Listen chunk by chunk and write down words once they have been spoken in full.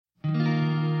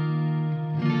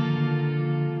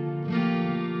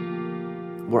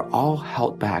we're all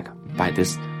held back by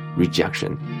this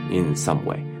rejection in some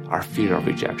way. Our fear of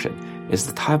rejection is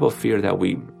the type of fear that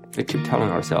we keep telling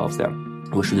ourselves that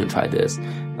we shouldn't try this.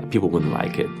 People wouldn't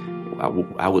like it.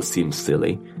 I would seem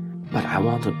silly. But I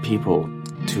want the people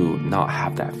to not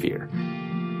have that fear.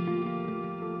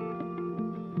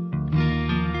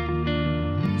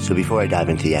 So before I dive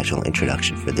into the actual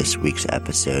introduction for this week's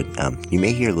episode, you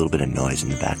may hear a little bit of noise in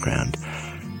the background.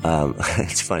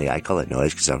 It's funny, I call it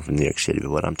noise because I'm from New York City,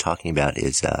 but what I'm talking about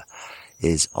is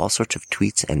all sorts of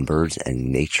tweets and birds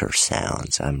and nature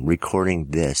sounds. I'm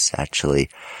recording this actually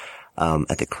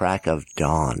at the crack of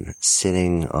dawn,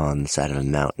 sitting on the side of a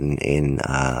mountain in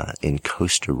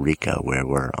Costa Rica, where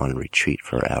we're on retreat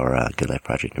for our Good Life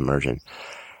Project Immersion.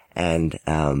 And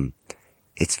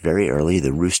it's very early.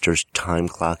 The rooster's time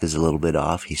clock is a little bit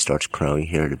off. He starts crowing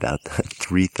here at about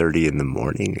 3:30 in the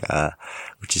morning,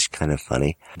 which is kind of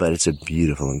funny. But it's a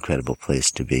beautiful, incredible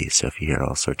place to be. So if you hear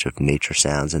all sorts of nature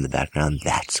sounds in the background,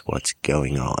 that's what's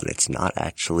going on. It's not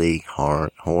actually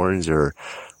horns or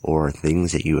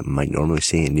things that you might normally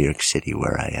see in New York City,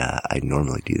 where I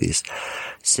normally do these.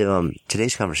 So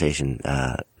today's conversation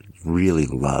really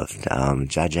loved.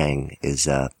 Jia Jiang is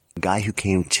a guy who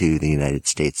came to the United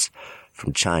States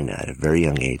from China at a very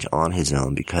young age on his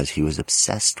own because he was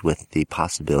obsessed with the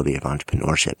possibility of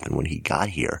entrepreneurship. And when he got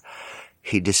here,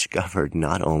 he discovered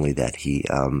not only that he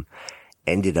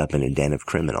ended up in a den of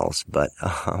criminals, but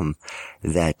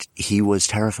that he was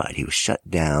terrified. He was shut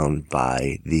down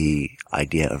by the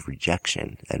idea of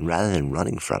rejection. And rather than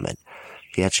running from it,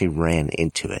 he actually ran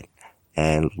into it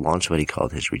and launched what he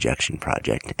called his rejection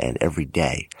project, and every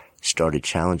day started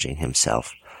challenging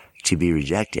himself to be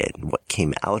rejected. What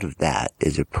came out of that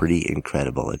is a pretty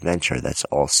incredible adventure that's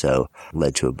also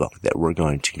led to a book that we're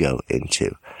going to go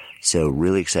into. So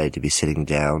really excited to be sitting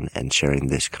down and sharing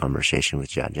this conversation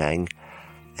with Jia Jiang,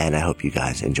 and I hope you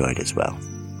guys enjoyed as well.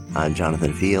 I'm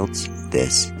Jonathan Fields.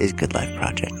 This is Good Life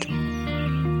Project.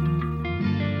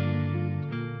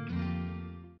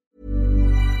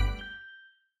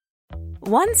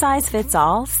 One size fits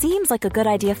all seems like a good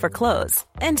idea for clothes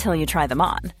until you try them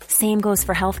on. Same goes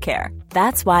for healthcare.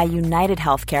 That's why United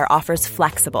Healthcare offers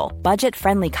flexible,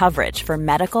 budget-friendly coverage for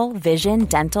medical, vision,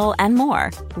 dental, and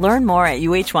more. Learn more at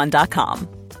uh1.com.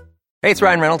 Hey, it's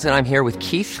Ryan Reynolds, and I'm here with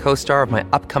Keith, co-star of my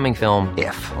upcoming film,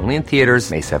 If, only in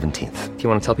theaters May 17th. Do you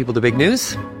want to tell people the big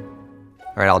news?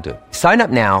 All right, I'll do it. Sign up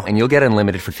now and you'll get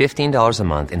unlimited for $15 a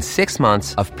month and 6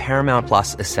 months of Paramount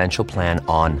Plus Essential Plan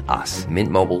on us.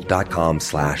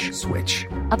 MintMobile.com/switch.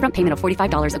 Upfront payment of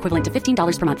 $45 equivalent to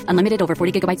 $15 per month. Unlimited over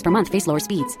 40 gigabytes per month. Face lower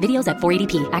speeds. Videos at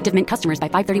 480p. Active Mint customers by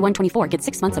 531.24 get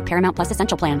 6 months of Paramount Plus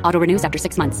Essential Plan. Auto renews after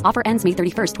 6 months. Offer ends May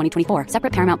 31st, 2024.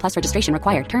 Separate Paramount Plus registration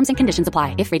required. Terms and conditions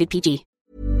apply if rated PG.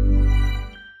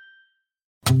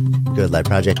 Good Life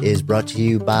Project is brought to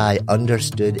you by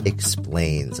Understood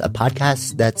Explains, a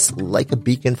podcast that's like a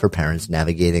beacon for parents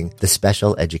navigating the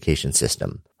special education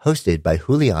system. Hosted by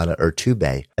Juliana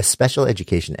Urtubey, a special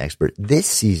education expert, this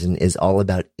season is all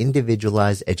about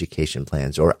individualized education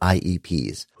plans, or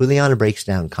IEPs. Juliana breaks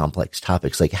down complex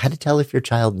topics like how to tell if your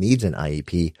child needs an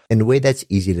IEP in a way that's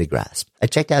easy to grasp. I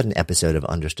checked out an episode of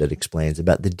Understood Explains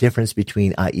about the difference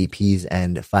between IEPs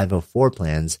and 504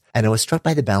 plans, and I was struck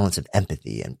by the balance of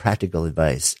empathy and practical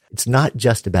advice. It's not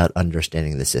just about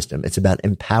understanding the system. It's about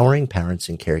empowering parents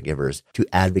and caregivers to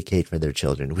advocate for their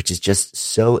children, which is just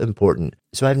so important.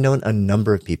 So I've known a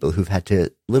number of people who've had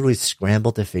to literally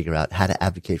scramble to figure out how to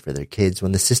advocate for their kids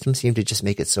when the system seemed to just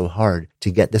make it so hard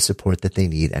to get the support that they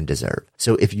need and deserve.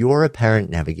 So if you're a parent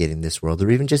navigating this world, or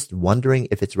even just wondering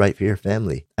if it's right for your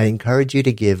family, I encourage you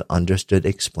to give Understood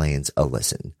Explains a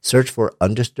listen. Search for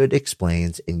Understood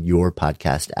Explains in your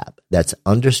podcast app. That's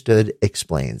Understood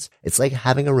Explains. It's like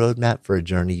having a roadmap for a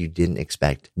journey you didn't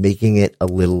expect, making it a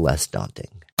little less daunting.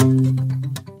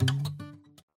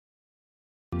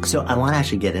 So I want to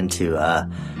actually get into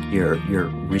your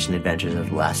recent adventures of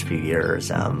the last few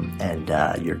years and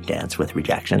your dance with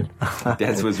rejection.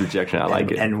 Dance with rejection, I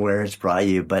like it. And where it's brought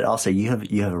you. But also you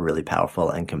have a really powerful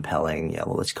and compelling,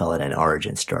 let's call it an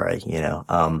origin story,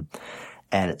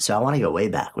 And so I want to go way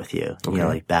back with you, okay.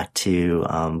 Like back to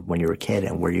when you were a kid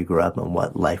and where you grew up and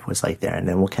what life was like there. And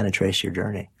then we'll kind of trace your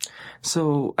journey.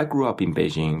 So I grew up in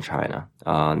Beijing, China.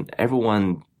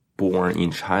 Everyone born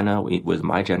in China with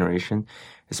my generation,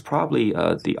 is probably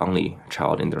the only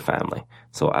child in their family.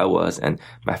 So I was, and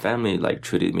my family like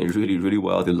treated me really, really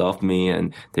well. They loved me,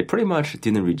 and they pretty much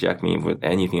didn't reject me with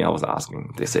anything I was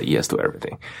asking. They said yes to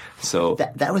everything. So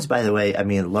that was, by the way, I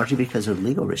mean, largely because of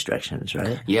legal restrictions,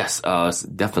 right? yes,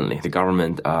 definitely. The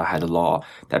government had a law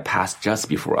that passed just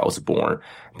before I was born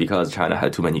because China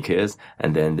had too many kids,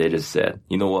 and then they just said,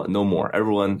 you know what, no more.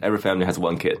 Every family has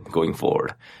one kid going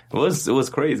forward. It was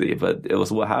crazy, but it was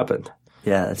what happened.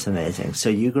 Yeah, that's amazing. So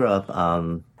you grew up.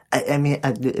 I mean,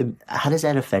 how does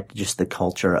that affect just the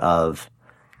culture of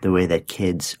the way that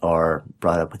kids are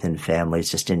brought up within families,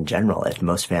 just in general? If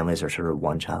most families are sort of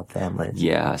one-child families.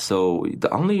 Yeah. So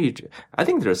I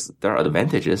think there are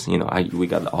advantages. You know, we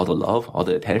got all the love, all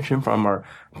the attention from our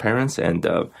parents, and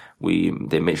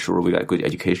they made sure we got good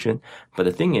education. But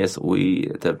the thing is,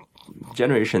 the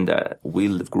generation that we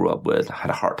grew up with had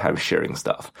a hard time sharing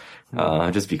stuff,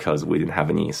 just because we didn't have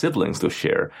any siblings to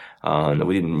share.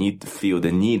 We didn't feel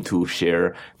the need to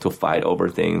share, to fight over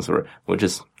things, or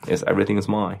everything is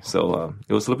mine. So,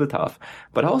 it was a little bit tough.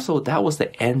 But also that was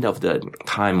the end of the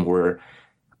time where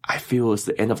I feel it's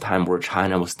the end of time where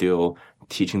China was still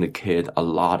teaching the kid a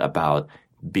lot about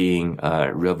being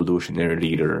a revolutionary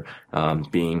leader,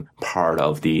 being part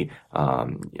of the,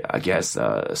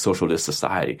 socialist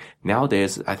society.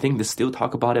 Nowadays, I think they still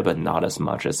talk about it, but not as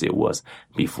much as it was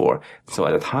before. So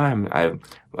at the time,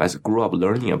 as I grew up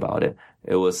learning about it,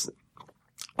 it was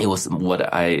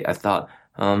what I thought,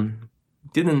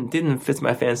 didn't fit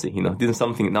my fancy, you know,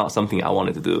 not something I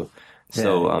wanted to do.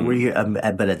 So, were you,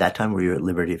 but at that time, were you at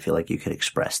liberty to feel like you could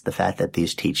express the fact that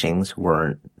these teachings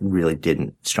strongly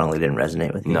didn't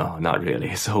resonate with you? No, not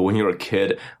really. So when you were a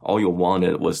kid, all you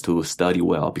wanted was to study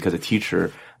well because the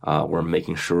teacher were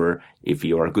making sure if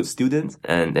you are a good student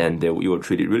and you were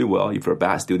treated really well. If you're a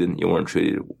bad student, you weren't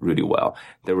treated really well.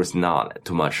 There was not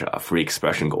too much free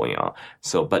expression going on.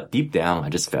 So, but deep down, I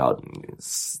just felt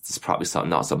it's probably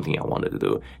not something I wanted to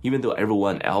do. Even though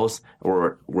everyone else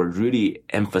were really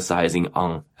emphasizing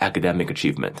on academic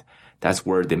achievement. That's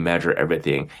where they measure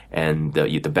everything. And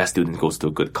the best student goes to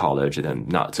a good college, and then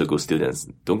not so good students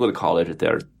don't go to college.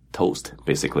 They're toast,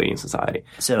 basically, in society.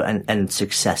 So, and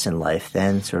success in life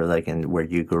then, sort of like in where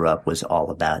you grew up, was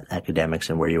all about academics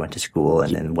and where you went to school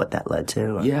and then what that led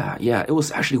to? Or? Yeah. It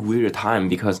was actually a weird time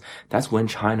because that's when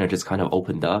China just kind of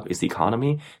opened up its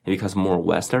economy and becomes more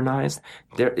westernized.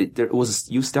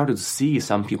 You started to see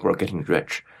some people are getting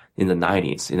rich in the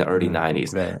 90s, in the early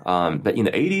 90s. Right. But in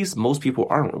the 80s, most people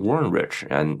weren't rich.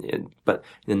 But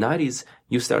in the 90s,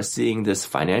 you start seeing this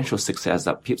financial success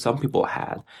that some people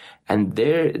had. And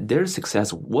their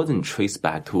success wasn't traced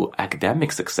back to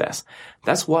academic success.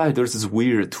 That's why there's this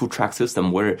weird two-track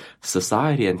system where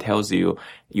society tells you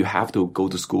have to go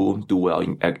to school, do well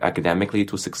academically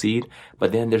to succeed.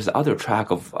 But then there's the other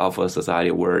track of a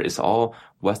society where it's all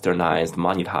westernized,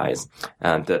 monetized,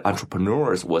 and the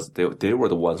entrepreneurs they were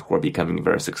the ones who were becoming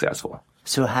very successful.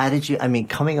 So how did you,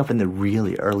 coming up in the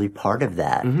really early part of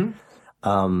that,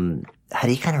 how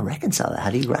do you kind of reconcile that? How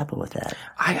do you grapple with that?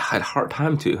 I had a hard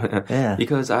time to. Yeah.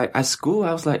 Because at school,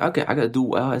 I was like, okay, I gotta do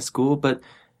well at school, but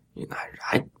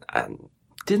I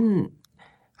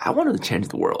wanted to change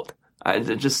the world.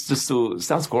 Just so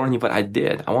sounds corny, but I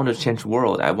did. I wanted to change the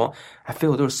world. I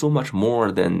feel there was so much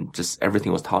more than just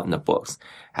everything was taught in the books.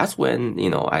 That's when,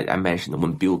 I mentioned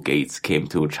when Bill Gates came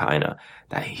to China,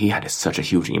 that he had such a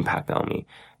huge impact on me.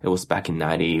 It was back in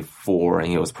 94 and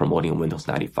he was promoting Windows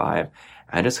 95.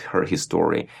 I just heard his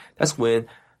story. That's when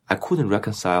I couldn't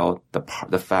reconcile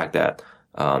the fact that,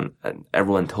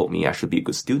 everyone told me I should be a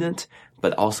good student,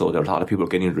 but also there are a lot of people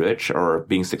getting rich or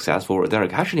being successful, or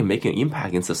they're actually making an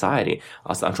impact in society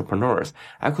as entrepreneurs.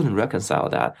 I couldn't reconcile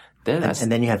that.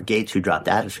 And then you have Gates who dropped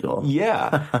out of school.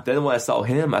 Yeah. Then when I saw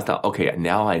him, I thought, okay,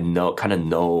 now I kind of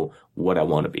know what I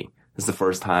want to be. This is the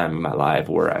first time in my life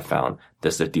where I found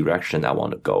this is the direction I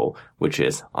want to go, which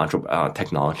is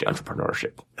technology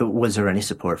entrepreneurship. Was there any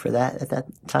support for that at that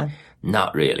time?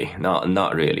 Not really. No,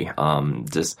 not really.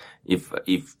 Just if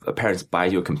parents buy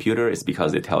you a computer, it's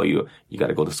because they tell you got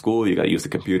to go to school, you got to use the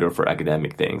computer for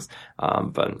academic things.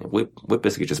 But we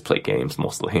basically just play games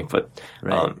mostly. But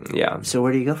right. Yeah. So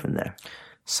where do you go from there?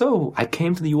 So I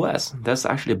came to the U.S. That's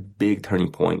actually a big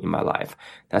turning point in my life.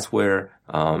 That's where,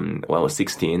 when I was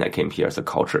 16, I came here as a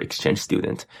culture exchange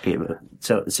student.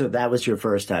 So that was your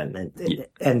first time,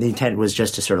 and the intent was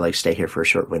just to sort of like stay here for a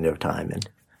short window of time.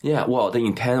 Yeah, well, the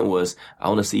intent was I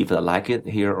want to see if I like it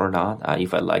here or not.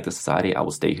 If I like the society, I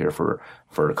will stay here for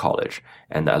college,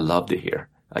 and I loved it here.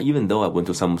 Even though I went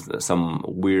to some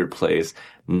weird place,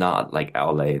 not like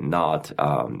LA, not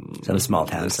some small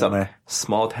town somewhere.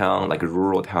 Small town, like a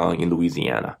rural town in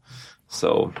Louisiana.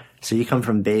 So you come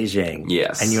from Beijing.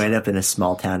 Yes. And you end up in a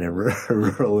small town in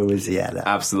rural Louisiana.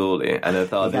 Absolutely. And I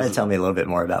thought, you got to tell me a little bit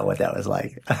more about what that was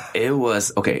like. It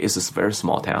was, okay, it's a very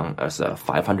small town. There's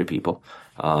 500 people.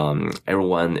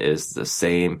 Everyone is the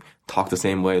same, talk the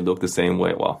same way, look the same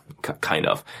way. Well, kind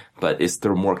of. But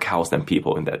there are more cows than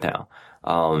people in that town.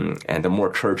 And there are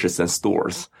more churches than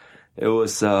stores. It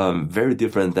was very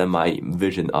different than my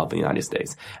vision of the United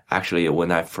States. Actually,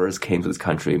 when I first came to this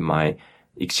country, my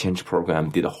exchange program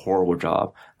did a horrible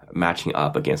job matching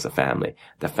up against the family.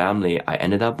 The family I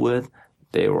ended up with,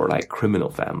 they were like criminal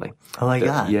family. Oh my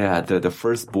God. Yeah, the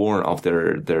firstborn of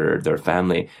their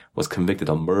family was convicted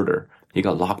of murder. He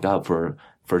got locked up for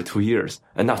 2 years.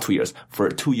 Not 2 years, for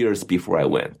 2 years before I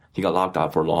went. He got locked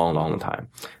up for a long, long time.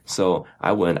 So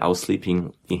I was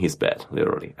sleeping in his bed,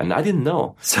 literally. And I didn't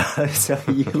know. So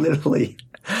you literally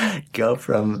go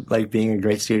from like being a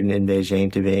great student in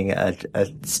Beijing to being a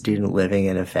student living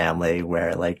in a family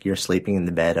where like you're sleeping in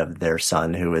the bed of their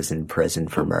son who was in prison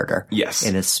for murder. Yes.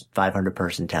 In a 500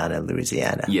 person town in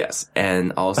Louisiana. Yes.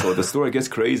 And also the story gets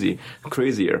crazier.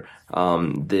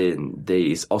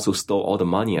 They also stole all the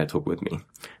money I took with me.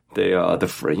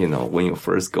 When you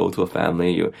first go to a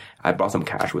family, I brought some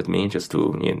cash with me just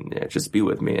to, just be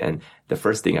with me. And the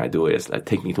first thing I do is like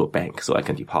take me to a bank so I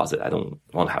can deposit. I don't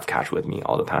want to have cash with me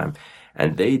all the time.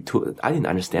 And I didn't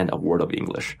understand a word of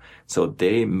English. So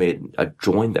they made a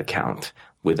joint account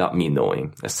without me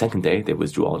knowing. The second day, they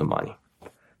withdrew all the money.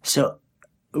 So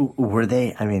were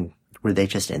they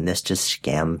just in this to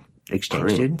scam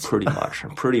exchange students?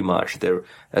 Pretty much.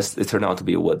 It turned out to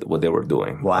be what they were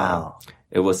doing. Wow.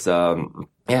 It was,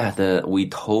 we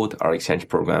told our exchange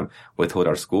program, we told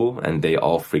our school, and they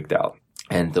all freaked out.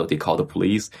 And so they called the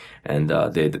police, and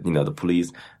the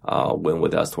police went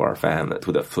with us to our family,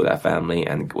 to that family,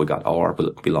 and we got all our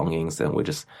belongings, and we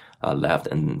just left,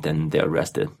 and then they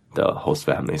arrested the host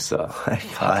family's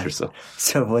father.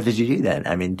 So what did you do then?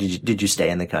 I mean, did you stay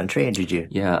in the country, and did you?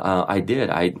 Yeah, I did.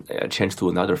 I changed to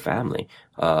another family.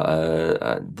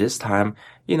 This time,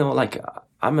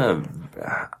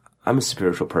 I'm a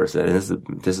spiritual person, and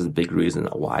this is a big reason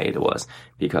why it was,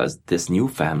 because this new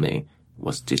family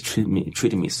was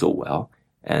treating me so well,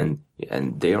 and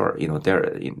they are,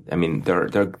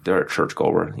 they're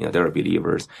churchgoer, they're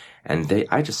believers, and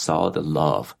I just saw the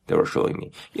love they were showing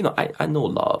me. I know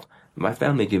love. My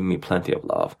family gave me plenty of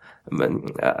love.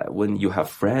 When you have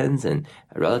friends and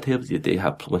relatives, they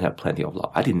have plenty of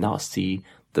love. I did not see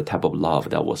the type of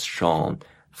love that was shown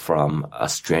from a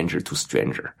stranger to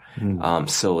stranger.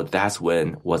 So that's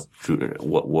when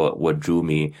what drew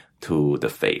me to the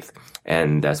faith.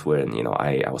 And that's when,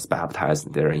 I was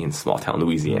baptized there in small town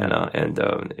Louisiana. And,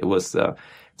 it was,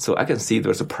 so I can see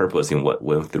there's a purpose in what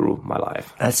went through my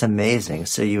life. That's amazing.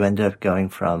 So you ended up going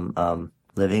from,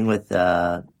 living with,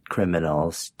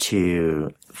 criminals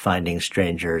to finding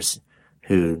strangers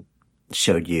who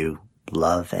showed you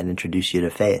love and introduced you to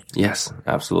faith. Yes,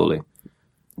 absolutely.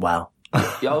 Wow.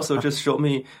 He also just showed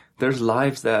me there's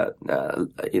lives that,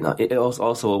 it was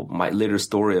also my later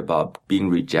story about being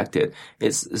rejected.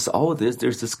 It's all this,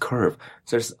 there's this curve.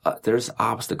 There's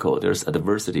obstacle, there's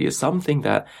adversity. It's something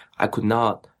that I could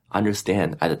not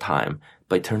understand at the time,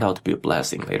 but it turned out to be a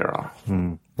blessing later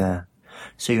on. Yeah.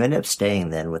 So you ended up staying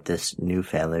then with this new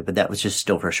family, but that was just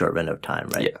still for a short window of time,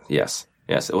 right? Yeah, yes.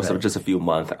 It was just a few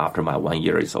months after my 1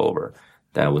 year is over.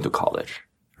 Then I went to college.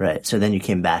 Right. So then you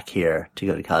came back here to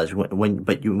go to college.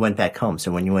 But you went back home.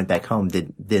 So when you went back home,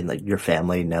 did like your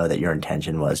family know that your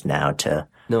intention was now to?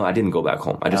 No, I didn't go back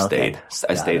home. I just stayed.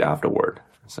 I stayed afterward.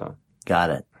 So. Got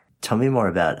it. Tell me more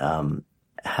about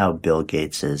how Bill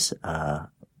Gates's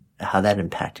how that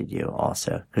impacted you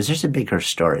also, because there's a bigger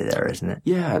story there, isn't it?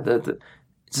 Yeah. The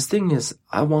thing is,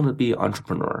 I want to be an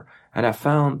entrepreneur, and I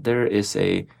found there is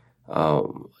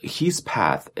his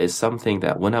path is something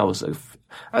that when I was a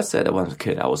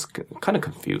kid, I was kind of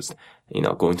confused,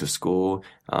 going to school,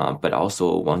 but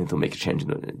also wanting to make a change,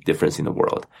 difference in the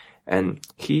world. And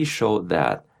he showed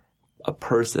that a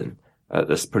person,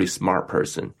 this pretty smart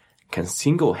person, can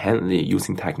single-handedly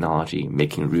using technology,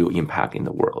 making real impact in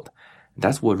the world.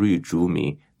 That's what really drew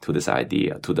me to this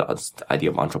idea, to the idea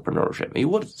of entrepreneurship. It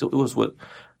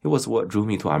was what drew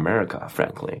me to America,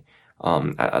 frankly.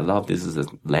 I love this is a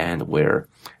land where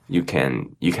you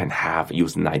can use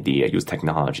an idea, use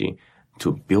technology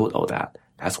to build all that.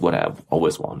 That's what I've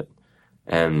always wanted.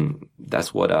 And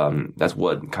that's what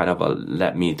kind of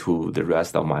led me to the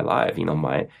rest of my life.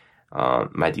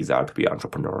 My desire to be an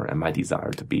entrepreneur and my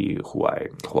desire to be who I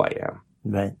am.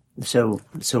 Right. So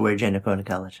where'd you end up going to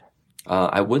college?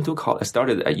 I went to college. I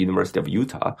started at University of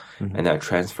Utah, and I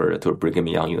transferred to Brigham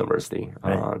Young University,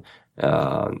 a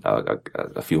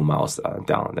few miles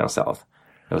down south.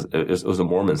 It was a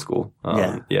Mormon school.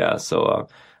 So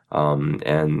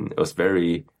and it was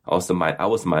I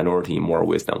was a minority in more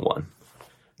ways than one.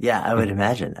 Yeah, I would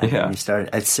imagine. You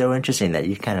started. It's so interesting that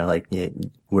you kind of like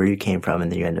where you came from,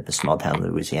 and then you end up in small town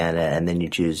Louisiana, and then you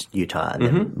choose Utah, and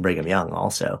then Brigham Young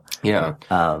also. Yeah.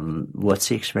 What's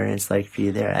the experience like for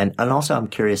you there? And also, I'm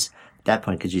curious at that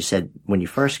point because you said when you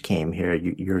first came here,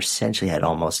 you essentially had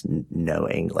almost no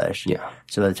English. Yeah.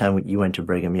 So by the time you went to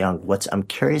Brigham Young, I'm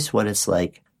curious what it's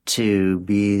like to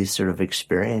be sort of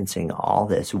experiencing all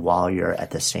this while you're at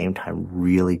the same time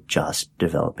really just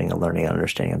developing a learning and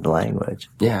understanding of the language.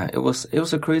 Yeah, it was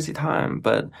a crazy time,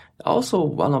 but also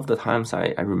one of the times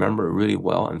I remember really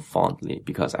well and fondly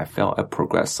because I felt I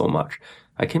progressed so much.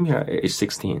 I came here at age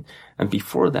 16, and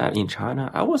before that in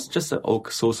China, I was just a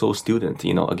so-so student.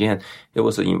 Again, it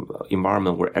was an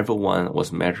environment where everyone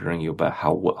was measuring you by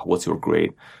what's your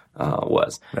grade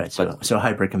was. Right. So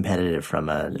hyper competitive from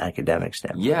an academic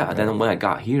standpoint. Yeah. Right? Then when I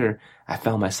got here, I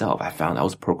found I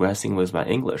was progressing with my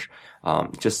English.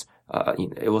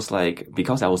 It was like,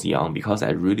 because I was young, because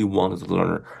I really wanted to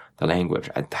learn the language,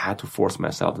 I had to force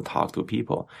myself to talk to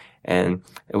people. And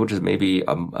it was just maybe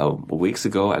weeks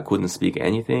ago, I couldn't speak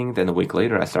anything. Then a week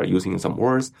later, I started using some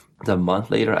words. Then a month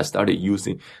later, I started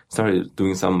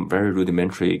doing some very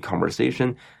rudimentary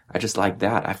conversation. I just like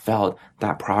that. I felt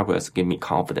that progress gave me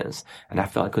confidence, and I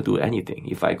felt I could do anything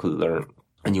if I could learn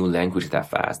a new language that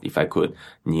fast, if I could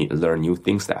learn new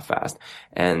things that fast.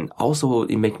 And also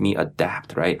it made me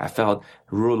adapt, right? I felt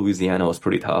rural Louisiana was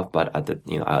pretty tough, but I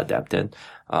adapted.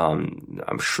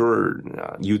 I'm sure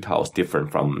Utah was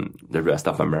different from the rest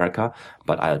of America,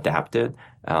 but I adapted.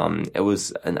 I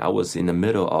was in the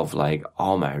middle of like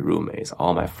all my roommates,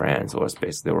 all my friends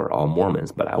they were all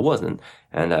Mormons, but I wasn't.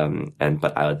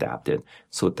 But I adapted.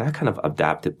 So that kind of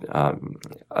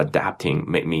adapting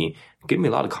gave me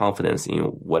a lot of confidence in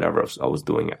whatever I was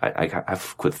doing. I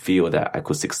could feel that I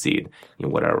could succeed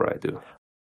in whatever I do.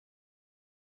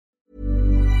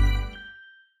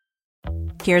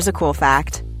 Here's a cool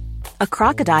fact. A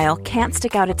crocodile can't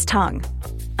stick out its tongue.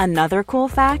 Another cool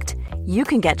fact, you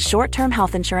can get short-term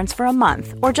health insurance for a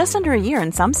month or just under a year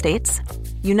in some states.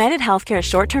 United Healthcare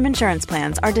short-term insurance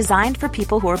plans are designed for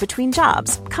people who are between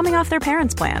jobs, coming off their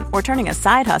parents' plan, or turning a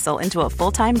side hustle into a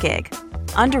full-time gig.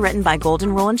 Underwritten by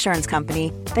Golden Rule Insurance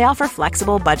Company, they offer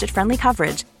flexible, budget-friendly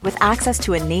coverage with access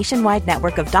to a nationwide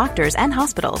network of doctors and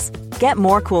hospitals. Get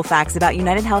more cool facts about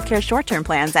United Healthcare short-term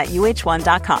plans at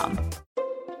uh1.com.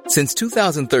 Since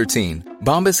 2013,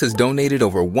 Bombas has donated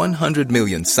over 100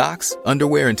 million socks,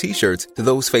 underwear, and T-shirts to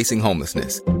those facing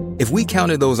homelessness. If we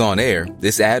counted those on air,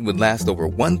 this ad would last over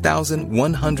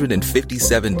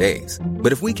 1,157 days.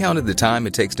 But if we counted the time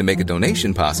it takes to make a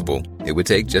donation possible, it would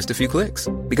take just a few clicks.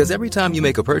 Because every time you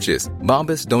make a purchase,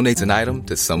 Bombas donates an item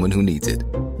to someone who needs it.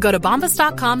 Go to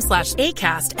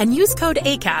bombas.com/ACAST and use code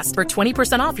ACAST for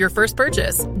 20% off your first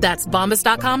purchase. That's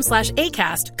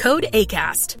bombas.com/ACAST, code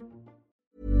ACAST.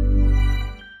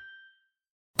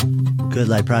 Good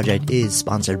Life Project is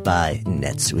sponsored by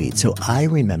NetSuite. So I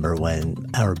remember when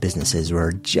our businesses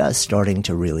were just starting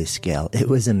to really scale. It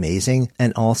was amazing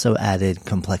and also added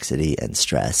complexity and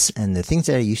stress. And the things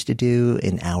that I used to do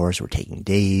in hours were taking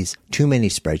days, too many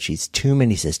spreadsheets, too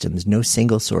many systems, no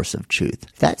single source of truth.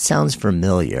 If that sounds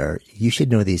familiar, you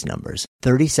should know these numbers.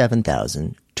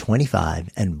 37,000, 25,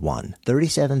 and 1.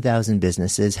 37,000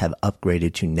 businesses have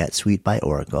upgraded to NetSuite by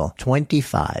Oracle.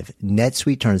 25.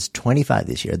 NetSuite turns 25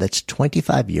 this year. That's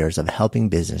 25 years of helping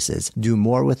businesses do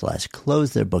more with less,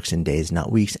 close their books in days,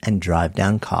 not weeks, and drive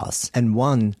down costs. And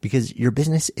 1, because your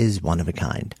business is one of a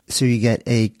kind. So you get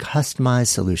a customized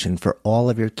solution for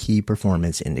all of your key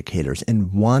performance indicators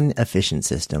in one efficient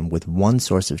system with one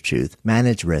source of truth,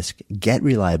 manage risk, get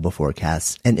reliable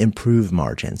forecasts, and improve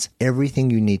margins. Everything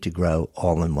you need to grow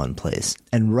all in one place.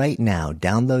 And right now,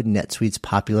 download NetSuite's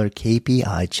popular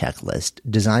KPI checklist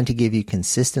designed to give you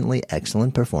consistently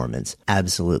excellent performance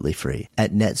absolutely free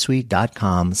at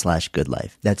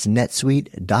netsuite.com/goodlife. That's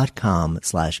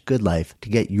netsuite.com/goodlife to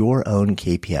get your own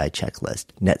KPI checklist.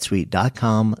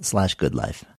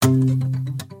 netsuite.com/goodlife.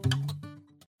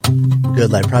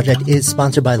 Good Life Project is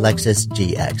sponsored by Lexus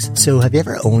GX. So have you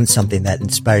ever owned something that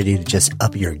inspired you to just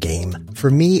up your game? For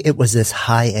me, it was this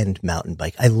high-end mountain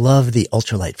bike. I love the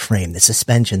ultralight frame, the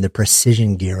suspension, the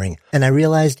precision gearing, and I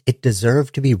realized it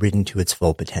deserved to be ridden to its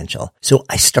full potential. So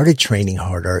I started training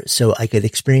harder so I could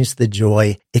experience the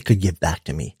joy it could give back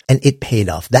to me. And it paid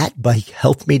off. That bike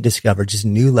helped me discover just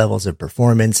new levels of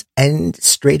performance and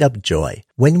straight up joy.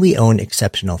 When we own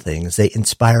exceptional things, they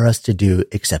inspire us to do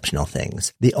exceptional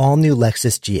things. The all-new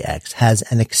Lexus GX has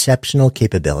an exceptional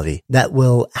capability that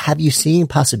will have you seeing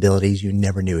possibilities you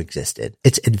never knew existed.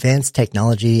 Its advanced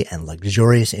technology and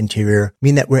luxurious interior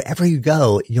mean that wherever you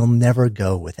go, you'll never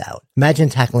go without. Imagine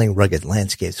tackling rugged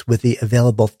landscapes with the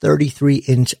available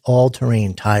 33-inch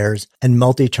all-terrain tires and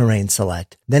multi-terrain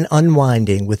select, then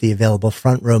unwinding with the available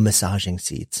front row massaging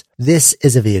seats. This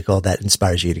is a vehicle that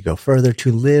inspires you to go further,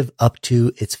 to live up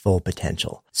to its full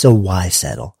potential. So why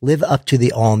settle? Live up to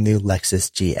the all-new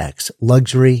Lexus GX.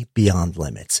 Luxury beyond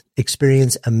limits.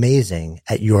 Experience amazing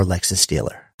at your Lexus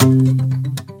dealer.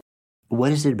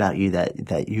 What is it about you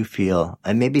that you feel,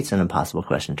 and maybe it's an impossible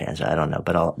question to answer, I don't know,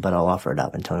 but I'll offer it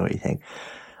up and tell me what you think.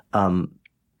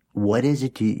 What is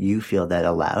it you feel that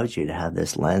allows you to have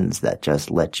this lens that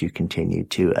just lets you continue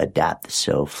to adapt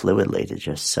so fluidly to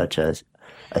just such a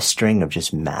string of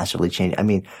just massively changing? I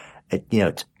mean,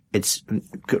 it's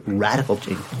radical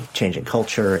change in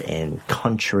culture, in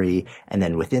country, and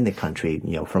then within the country,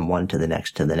 from one to the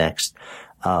next.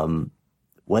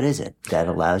 What is it that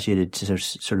allows you to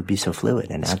sort of be so fluid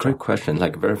and agile? It's a great question.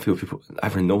 Like very few people,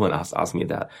 I've heard no one else ask me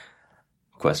that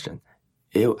question.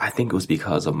 I think it was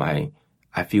because of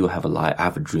I feel I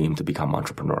have a dream to become an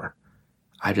entrepreneur.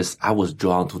 I was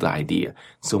drawn to the idea.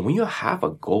 So when you have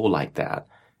a goal like that,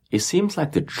 it seems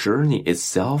like the journey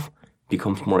itself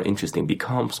becomes more interesting,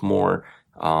 becomes more,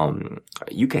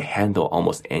 you can handle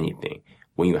almost anything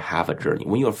when you have a journey,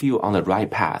 when you feel on the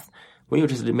right path, when you're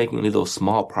just making little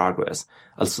small progress.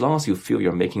 As long as you feel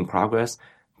you're making progress,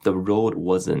 the road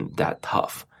wasn't that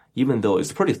tough. Even though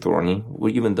it's pretty thorny,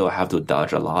 even though I have to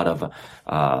dodge a lot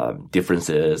of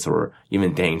differences or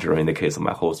even danger in the case of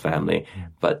my host family,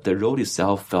 but the road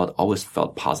itself always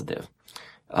felt positive.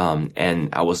 And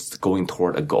I was going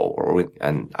toward a goal,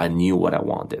 and I knew what I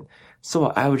wanted. So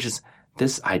I was just,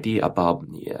 this idea about,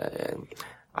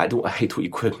 I hate to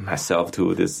equip myself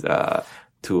to this,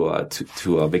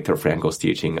 to Viktor Frankl's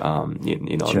teaching,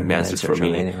 Sure, Masters for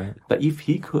Meaning. Right? But if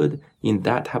he could, in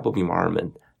that type of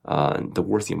environment, the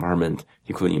worst environment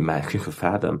he could imagine, he could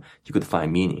fathom, he could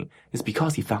find meaning. It's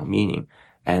because he found meaning,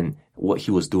 and what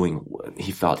he was doing,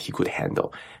 he felt he could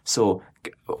handle. So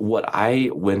what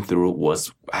I went through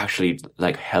was actually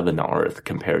like heaven on earth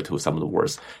compared to some of the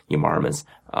worst environments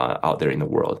out there in the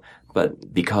world.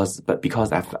 But because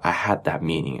I had that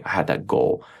meaning, I had that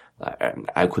goal,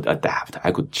 I could adapt,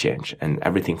 I could change, and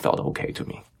everything felt okay to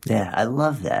me. Yeah, I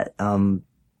love that.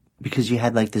 Because you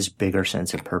had like this bigger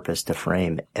sense of purpose to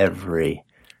frame every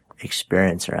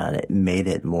experience around it, made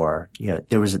it more,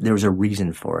 there was a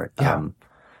reason for it. Yeah.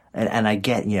 And I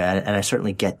get, and I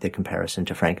certainly get the comparison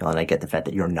to Frankl, and I get the fact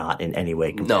that you're not in any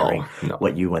way comparing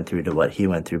what you went through to what he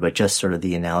went through, but just sort of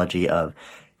the analogy of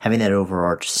having that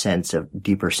overarching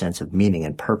deeper sense of meaning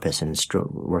and purpose and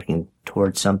working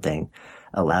towards something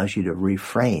allows you to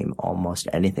reframe almost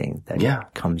anything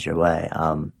that comes your way.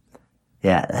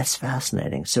 Yeah, that's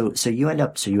fascinating. So you end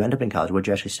up in college. What did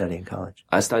you actually study in college?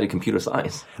 I studied computer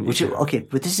science. Okay,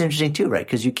 but this is interesting too, right?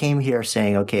 Because you came here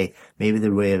saying, okay, maybe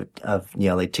the way of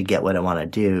to get what I want to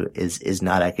do is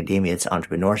not academia, it's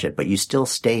entrepreneurship. But you still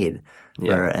stayed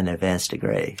for an advanced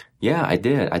degree. Yeah, I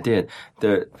did.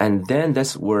 And then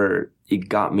that's where it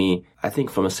got me. I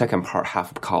think from the second half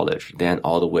of college, then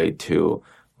all the way to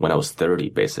when I was 30,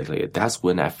 basically. That's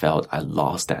when I felt I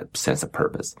lost that sense of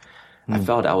purpose. I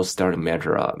felt I was starting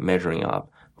measuring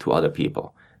up to other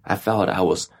people. I felt I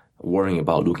was worrying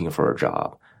about looking for a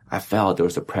job. I felt there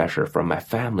was a pressure from my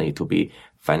family to be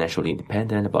financially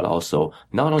independent, but also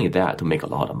not only that, to make a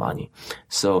lot of money.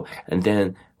 So, and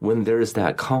then when there is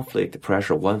that conflict,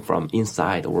 pressure, one from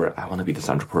inside where I want to be this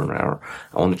entrepreneur,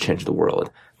 I want to change the world.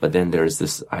 But then there's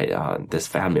this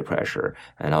family pressure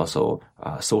and also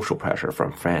social pressure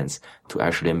from friends to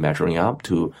actually measuring up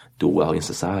to do well in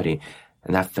society.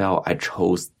 And I felt I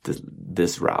chose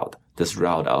this route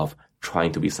of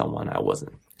trying to be someone I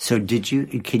wasn't. So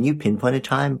can you pinpoint a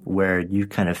time where you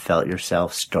kind of felt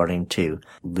yourself starting to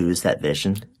lose that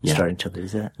vision? Yeah. Starting to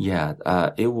lose it? Yeah.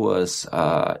 It was,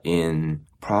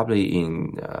 probably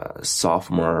in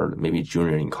sophomore, maybe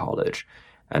junior in college.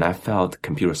 And I felt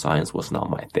computer science was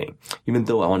not my thing. Even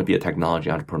though I want to be a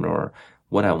technology entrepreneur,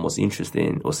 what I was interested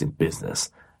in was in business.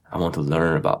 I want to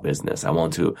learn about business. I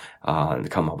want to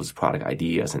come up with product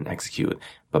ideas and execute.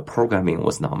 But programming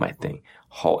was not my thing.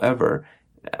 However,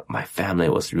 my family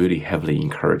was really heavily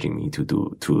encouraging me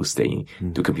to stay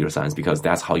to computer science because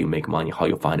that's how you make money, how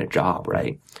you find a job,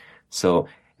 right? So,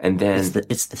 and then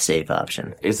it's the safe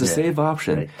option. It's the safe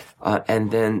option. Right.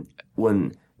 And then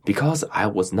because I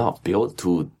was not built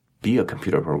to be a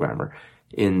computer programmer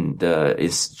in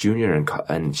its junior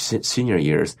and senior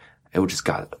years, it just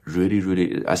got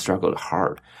really, I struggled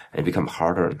hard and it became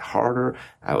harder and harder.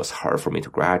 It was hard for me to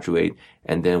graduate.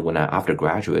 And then after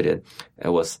graduated, it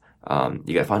was,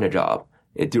 you gotta find a job.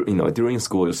 During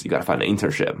school, you gotta find an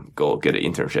internship. Go get an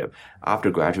internship.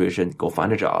 After graduation, go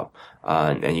find a job.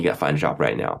 And you gotta find a job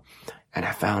right now. And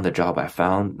I found a job. I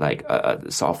found like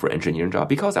a software engineering job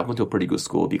because I went to a pretty good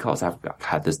school, because I've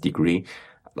had this degree.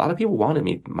 A lot of people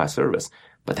wanted my service.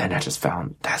 But then I just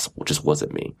found that just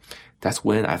wasn't me. That's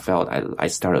when I felt I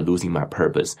started losing my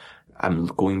purpose. I'm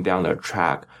going down a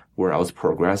track where I was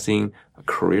progressing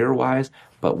career-wise,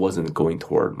 but wasn't going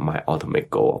toward my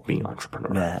ultimate goal of being an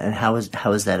entrepreneur. Yeah, and how is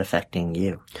that affecting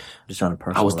you, just on a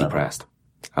personal level? Depressed.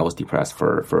 I was depressed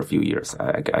for a few years.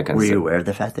 I can Were you aware of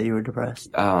the fact that you were depressed?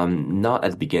 Not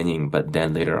at the beginning, but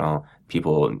then later on,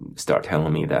 people start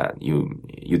telling me that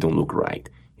you don't look right.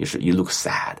 You look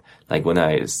sad. Like when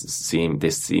they see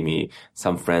me,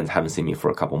 some friends haven't seen me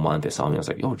for a couple months. They saw me. I was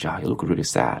like, "Yo, Ja, you look really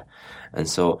sad." And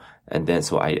so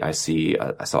I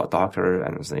saw a doctor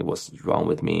and say what's wrong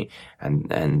with me. And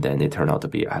then it turned out to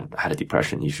be, I had a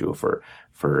depression issue for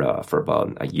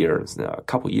about a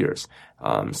couple years,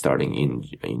 starting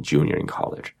in junior in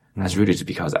college. Mm-hmm. That's really just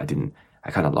because I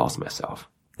kind of lost myself.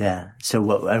 Yeah. So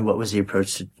what was the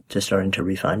approach to starting to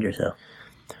refine yourself?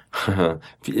 One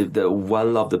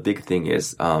of the big thing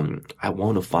is, I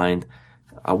wanted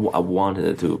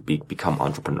to become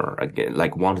entrepreneur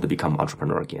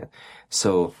again.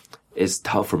 So it's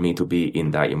tough for me to be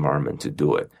in that environment to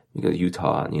do it, because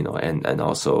Utah, and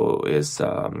also is,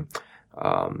 I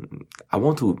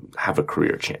want to have a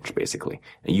career change basically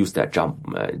and use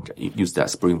that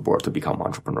springboard to become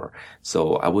entrepreneur.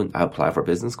 So I applied for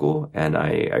business school and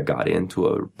I got into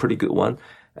a pretty good one.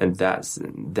 And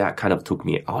that kind of took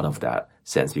me out of that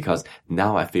sense, because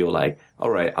now I feel like, all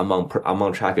right, I'm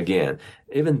on track again,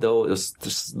 even though it was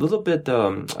just a little bit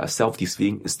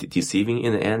self-deceiving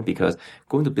in the end, because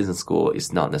going to business school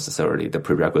is not necessarily the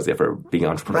prerequisite for being an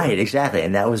entrepreneur. Right, exactly.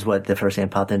 And that was what the first thing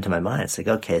that popped into my mind. It's like,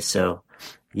 okay, so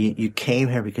you came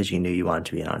here because you knew you wanted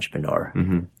to be an entrepreneur.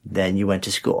 Mm-hmm. Then you went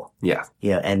to school. Yeah.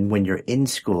 Yeah. And when you're in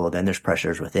school, then there's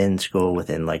pressures within school,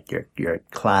 within like your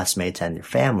classmates and your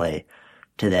family,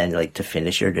 to then to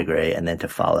finish your degree and then to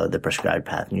follow the prescribed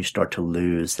path. And you start to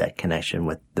lose that connection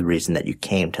with the reason that you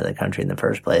came to the country in the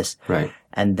first place. Right.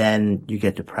 And then you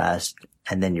get depressed,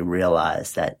 and then you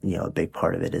realize that, a big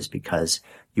part of it is because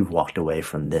you've walked away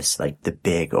from this, the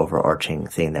big overarching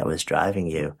thing that was driving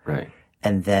you. Right.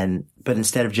 And then, but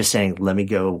instead of just saying, let me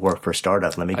go work for a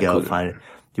startup, let me go find,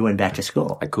 you went back to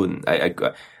school. I couldn't.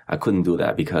 I couldn't do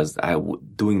that, because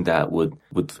doing that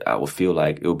I would feel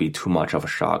like it would be too much of a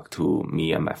shock to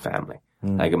me and my family.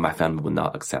 Like my family would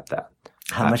not accept that.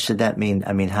 How much did that mean?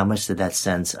 I mean, how much did that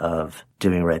sense of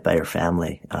doing right by your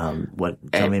family? Tell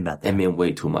me about that. It meant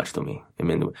way too much to me.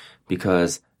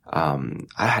 Because I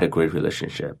had a great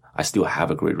relationship. I still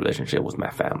have a great relationship with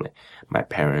my family, my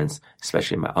parents,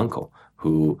 especially my uncle,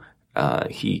 who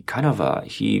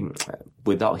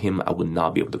without him, I would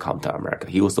not be able to come to America.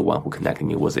 He was the one who connected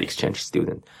me with the exchange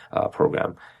student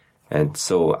program. And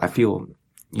so I feel,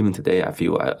 even today, I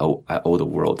owe the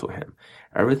world to him.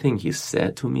 Everything he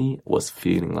said to me was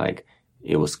feeling like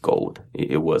it was gold.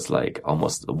 It was like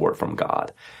almost a word from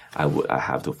God. I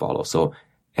have to follow. So,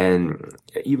 and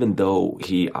even though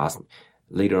he asked,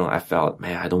 later on I felt,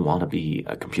 man, I don't want to be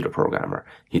a computer programmer.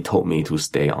 He told me to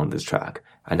stay on this track,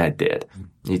 and I did.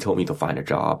 He told me to find a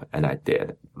job, and I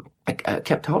did. I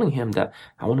kept telling him that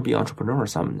I want to be an entrepreneur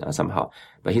somehow.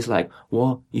 But he's like,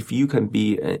 well, if you can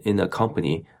be in a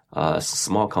company, a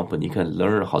small company, you can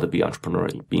learn how to be an entrepreneur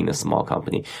being a small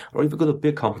company. Or if you go to a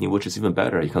big company, which is even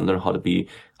better, you can learn how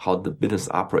the business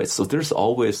operates. So there's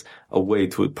always a way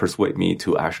to persuade me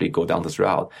to actually go down this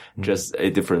route. Mm-hmm. Just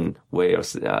a different way of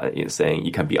saying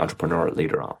you can be an entrepreneur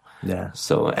later on. Yeah.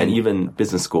 So, and even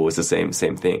business school is the same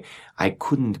thing. I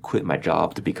couldn't quit my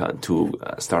job to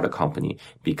start a company,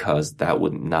 because that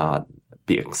would not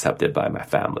be accepted by my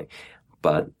family.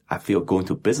 But I feel going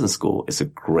to business school is a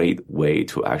great way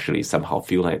to actually somehow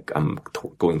feel like I'm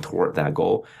going toward that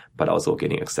goal, but also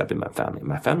getting accepted by my family.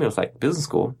 My family was like, business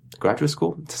school, graduate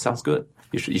school, sounds good.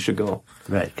 You should go.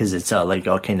 Right. Cause it's like,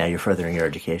 okay, now you're furthering your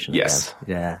education. Yes.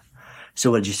 Again. Yeah. So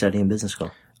what did you study in business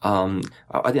school? I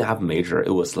didn't have a major.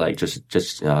 It was like just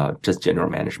general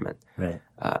management. Right.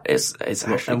 It's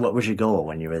actually. And what was your goal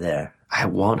when you were there? I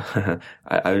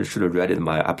should have read it in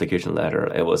my application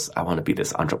letter. It was, I want to be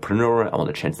this entrepreneur. I want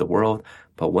to change the world.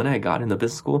 But when I got into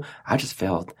business school, I just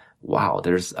felt, wow,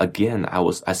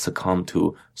 I succumbed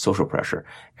to social pressure.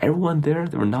 Everyone there,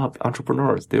 they were not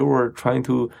entrepreneurs. They were trying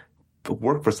to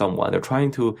work for someone. They're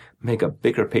trying to make a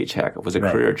bigger paycheck with a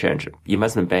career change.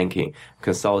 Investment banking,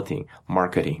 consulting,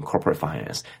 marketing, corporate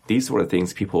finance. These were the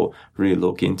things people really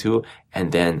look into.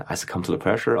 And then I succumbed to the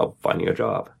pressure of finding a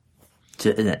job.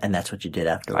 And that's what you did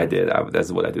afterward? I did.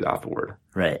 That's what I did afterward.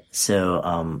 Right. So,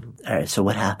 all right. So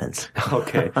what happens?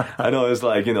 Okay. I know it's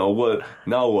like,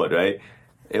 what, right?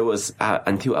 It was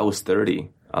until I was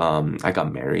 30. I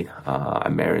got married. I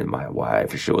married my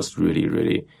wife. She was really,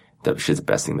 really, she's the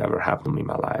best thing that ever happened to me in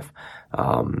my life.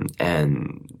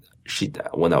 And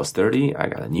when I was 30, I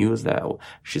got the news that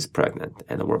she's pregnant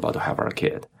and we're about to have our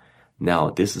kid.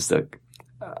 Now, this is the,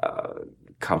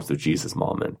 comes to Jesus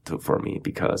moment for me,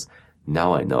 because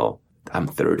now I know I'm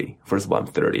 30. First of all, I'm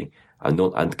 30. I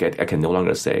can no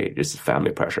longer say this is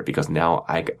family pressure, because now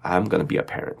I'm going to be a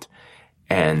parent.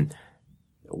 And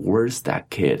where's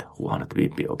that kid who wanted to be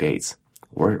Bill Gates?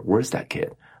 Where's that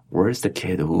kid? Where's the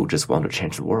kid who just wanted to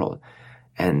change the world?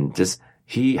 And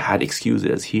he had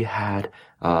excuses. He had,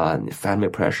 family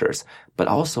pressures, but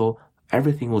also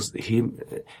everything was,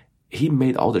 he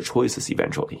made all the choices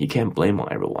eventually. He can't blame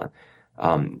on everyone.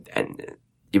 And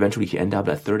eventually he ended up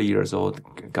a 30 years old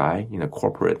guy in a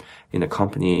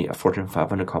company, a Fortune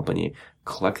 500 company,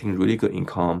 collecting really good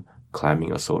income,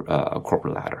 climbing a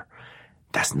corporate ladder.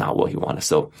 That's not what he wanted.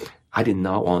 So I did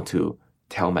not want to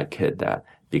tell my kid that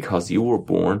because you were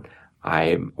born,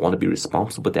 I want to be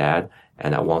responsible dad,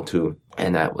 and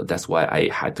that's why I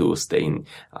had to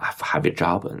have a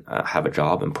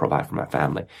job and provide for my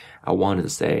family. I wanted to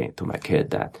say to my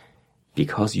kid that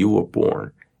because you were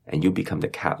born, and you become the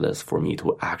catalyst for me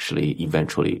to actually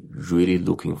eventually really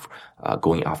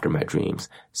going after my dreams.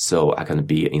 So I can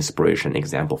be an inspiration,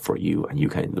 example for you, and you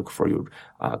can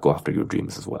go after your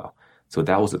dreams as well. So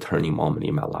that was a turning moment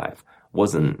in my life.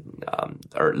 Wasn't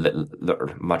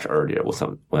much earlier. It was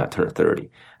when I turned 30.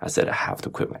 I said I have to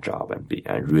quit my job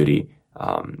and really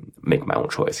make my own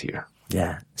choice here.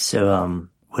 Yeah. So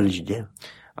what did you do?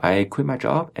 I quit my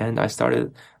job and I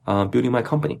started building my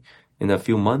company. In a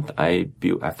few months, I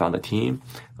found a team,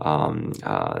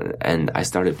 and I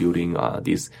started building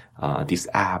these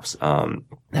apps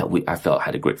that I felt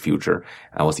had a great future.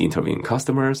 I was interviewing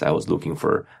customers. I was looking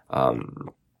for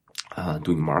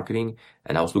doing marketing,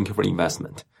 and I was looking for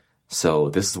investment. So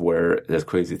this is where this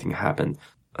crazy thing happened.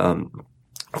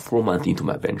 4 months into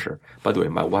my venture. By the way,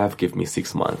 my wife gave me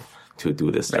 6 months to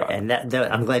do this job. And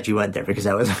I'm glad you went there, because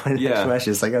that was my next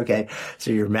question. It's like, okay,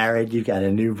 so you're married, you got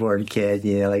a newborn kid,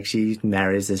 like she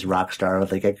marries this rock star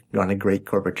with on a great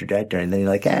corporate trajectory, and then you're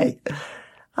like, hey,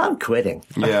 I'm quitting.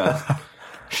 Yeah.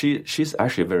 She's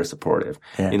actually very supportive.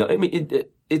 Yeah. I mean,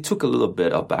 it took a little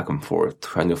bit of back and forth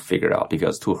trying to figure it out,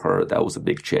 because to her, that was a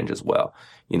big change as well.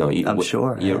 I'm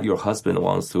sure. Your husband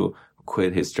wants to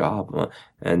quit his job,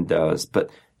 but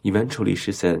eventually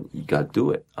she said, you gotta do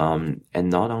it. And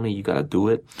not only you gotta do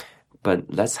it, but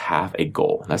let's have a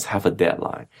goal. Let's have a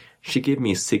deadline. She gave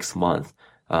me 6 months,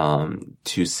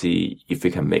 to see if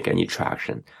we can make any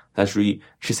traction.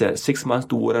 She said, 6 months,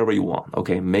 do whatever you want.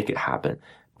 Okay, make it happen.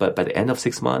 But by the end of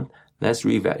 6 months, let's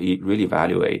really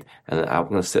evaluate. And I'm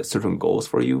going to set certain goals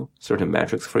for you, certain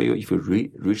metrics for you. If you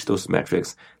reach those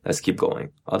metrics, let's keep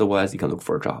going. Otherwise, you can look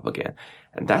for a job again.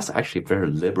 And that's actually very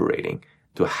liberating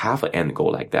to have an end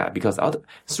goal like that, because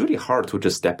it's really hard to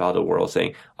just step out of the world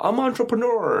saying, I'm an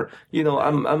entrepreneur,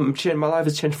 I'm changing, my life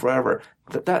has changed forever.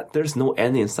 That there's no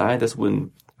end in sight. That's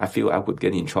when I feel I would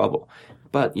get in trouble.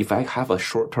 But if I have a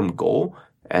short-term goal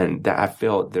and that I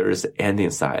feel there is an end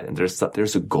in sight and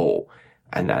there's a goal,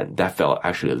 and that felt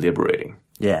actually liberating.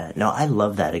 Yeah, no, I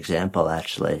love that example,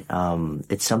 actually.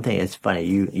 It's funny,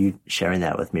 you sharing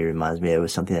that with me reminds me, it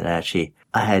was something that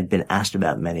I had been asked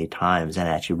about many times, and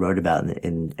I actually wrote about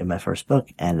in my first book,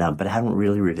 but I haven't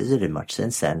really revisited much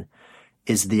since then,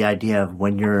 is the idea of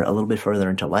when you're a little bit further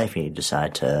into life and you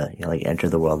decide to, enter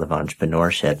the world of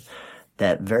entrepreneurship,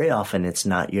 that very often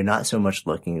you're not so much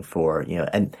looking for,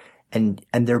 and And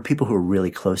there are people who are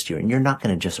really close to you, and you're not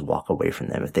going to just walk away from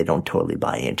them if they don't totally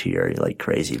buy into your like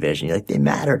crazy vision. You're like, they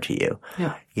matter to you.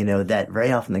 Yeah. You know, that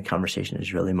very often the conversation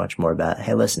is really much more about,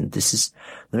 hey, listen,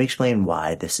 let me explain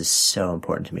why this is so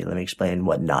important to me. Let me explain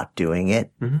what not doing it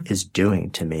is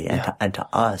doing to me and to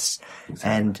us.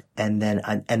 Exactly. And then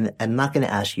I'm not going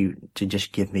to ask you to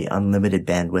just give me unlimited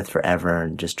bandwidth forever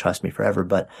and just trust me forever,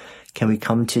 but can we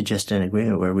come to just an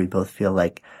agreement where we both feel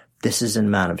like this is an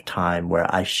amount of time where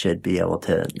I should be able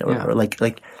to,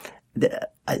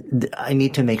 I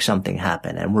need to make something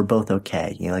happen, and we're both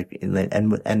okay. You know, like,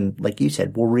 and like you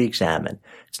said, we'll re-examine.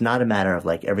 It's not a matter of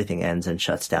like everything ends and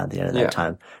shuts down at the end of that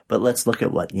time, but let's look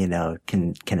at what, you know,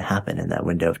 can happen in that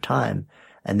window of time,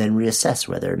 and then reassess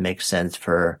whether it makes sense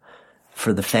for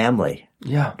the family,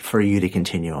 for you to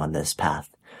continue on this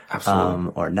path,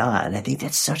 or not. And I think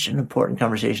that's such an important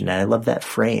conversation, and I love that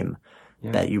frame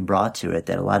that you brought to it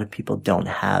that a lot of people don't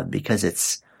have because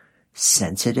it's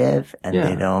sensitive and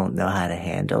they don't know how to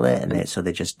handle it, and so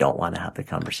they just don't want to have the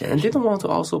conversation. And they don't want to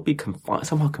also be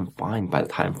somehow confined by the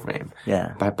time frame.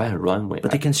 Yeah. By a runway.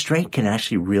 But the constraint can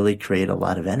actually really create a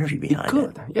lot of energy behind it. It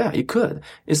could. Yeah, it could.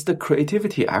 It's the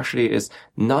creativity actually is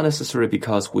not necessarily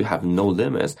because we have no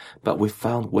limits, but we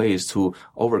found ways to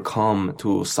overcome,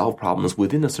 to solve problems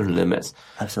within a certain limits.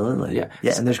 Absolutely. Yeah.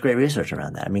 Yeah, and there's great research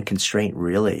around that. I mean, constraint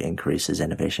really increases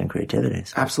innovation and creativity.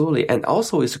 So. Absolutely. And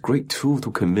also it's a great tool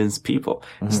to convince people.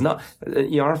 It's not,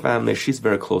 in our family, she's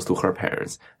very close to her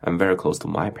parents. I'm very close to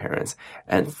my parents.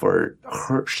 And for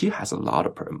her,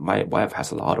 my wife has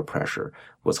a lot of pressure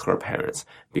with her parents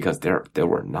because they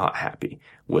were not happy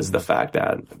with the fact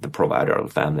that the provider of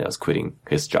the family was quitting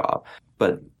his job.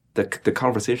 But the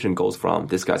conversation goes from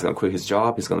this guy's going to quit his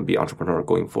job. He's going to be an entrepreneur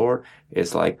going forward.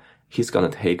 It's like,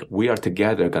 we are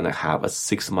together going to have a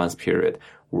 6-month period.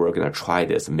 We're going to try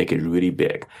this and make it really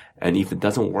big. And if it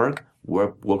doesn't work,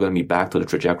 we're going to be back to the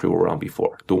trajectory we were on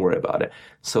before. Don't worry about it.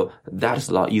 So that is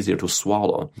a lot easier to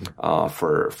swallow,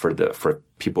 for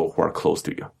people who are close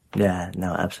to you. Yeah,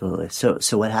 no, absolutely. So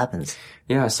what happens?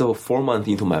 Yeah, so 4 months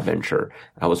into my venture,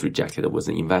 I was rejected with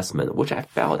an investment, which I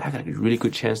felt I had a really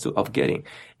good chance of getting.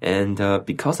 And,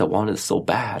 because I wanted it so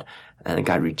bad and I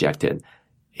got rejected,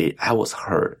 I was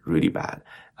hurt really bad.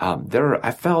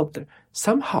 I felt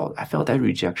that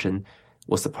rejection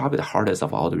was probably the hardest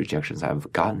of all the rejections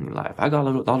I've gotten in life. I got a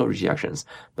lot of rejections,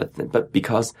 but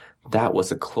because that was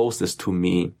the closest to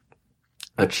me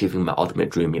achieving my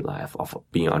ultimate dream in life of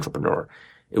being an entrepreneur.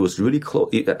 It was really close.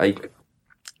 I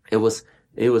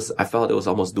felt it was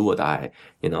almost do or die.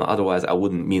 You know, otherwise I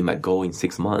wouldn't meet my goal in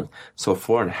 6 months. So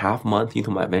 4.5 months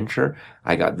into my venture,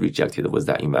 I got rejected with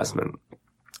that investment.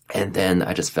 And then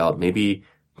I just felt maybe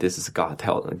this is God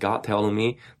telling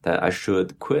me that I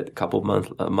should quit a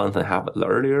month and a half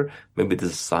earlier. Maybe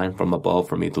this is a sign from above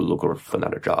for me to look for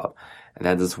another job. And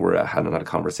then this is where I had another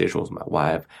conversation with my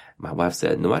wife. My wife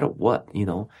said, no matter what, you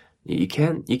know, you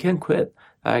can't quit.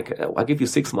 I give you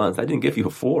 6 months. I didn't give you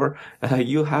 4.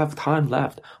 You have time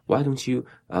left. Why don't you,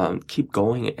 keep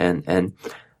going and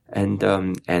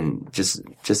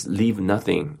just leave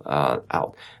nothing,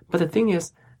 out. But the thing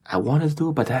is, I wanted to do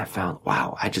it, but then I found,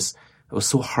 wow, it was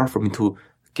so hard for me to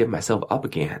get myself up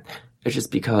again. It's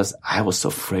just because I was so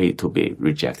afraid to be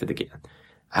rejected again.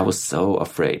 I was so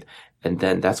afraid. And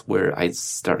then that's where I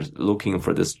started looking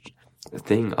for this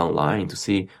thing online to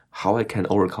see how I can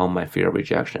overcome my fear of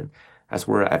rejection. That's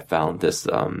where I found this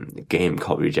game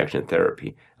called Rejection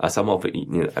Therapy. Some of it,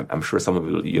 I'm sure some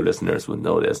of your listeners will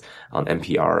know this. On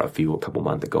NPR a couple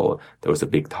months ago, there was a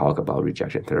big talk about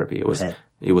rejection therapy.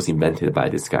 It was invented by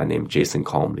this guy named Jason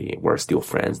Comley. We're still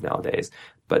friends nowadays.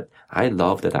 But I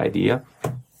love that idea.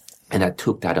 And I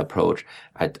took that approach.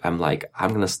 I'm like, I'm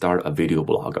going to start a video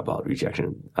blog about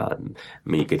rejection,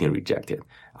 me getting rejected.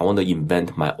 I want to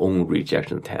invent my own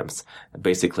rejection attempts.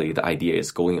 Basically, the idea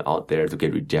is going out there to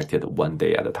get rejected one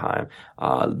day at a time,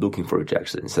 looking for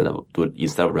rejection instead of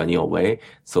running away.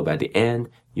 So by the end,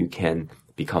 you can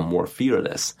become more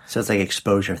fearless. So it's like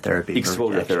exposure therapy.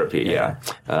 Exposure therapy, yeah.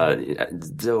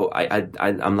 So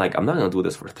I'm like, I'm not going to do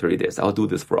this for 30 days. I'll do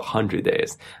this for 100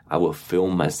 days. I will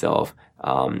film myself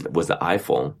with the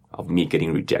iPhone of me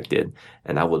getting rejected,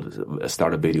 and I will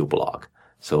start a video blog.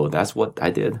 So that's what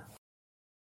I did.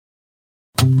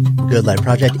 Good Life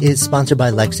Project is sponsored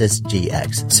by Lexus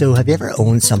GX. So have you ever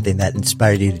owned something that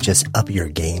inspired you to just up your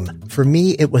game? For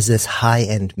me, it was this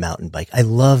high-end mountain bike. I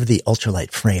love the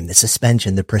ultralight frame, the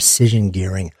suspension, the precision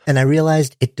gearing, and I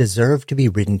realized it deserved to be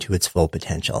ridden to its full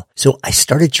potential. So I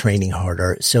started training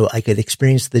harder so I could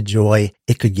experience the joy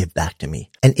it could give back to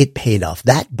me. And it paid off.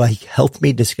 That bike helped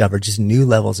me discover just new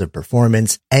levels of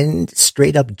performance and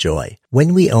straight up joy.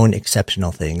 When we own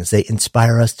exceptional things, they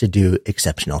inspire us to do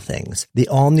exceptional things. The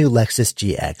all-new Lexus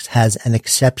GX has an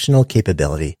exceptional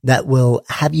capability that will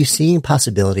have you seeing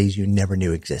possibilities you never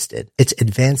knew existed. Its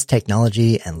advanced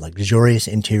technology and luxurious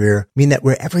interior mean that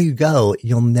wherever you go,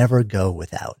 you'll never go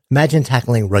without. Imagine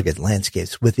tackling rugged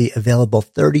landscapes with the available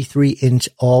 33-inch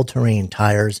all-terrain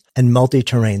tires and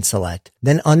multi-terrain select,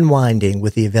 then unwinding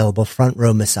with the available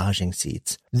front-row massaging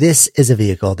seats. This is a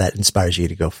vehicle that inspires you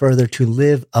to go further, to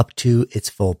live up to its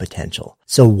full potential.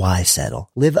 So why settle?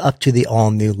 Live up to the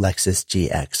all-new Lexus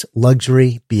GX.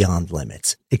 Luxury beyond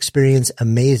limits. Experience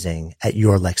amazing at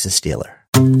your Lexus dealer.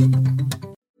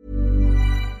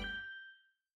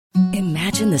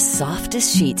 Imagine the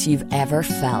softest sheets you've ever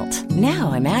felt.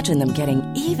 Now imagine them getting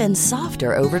even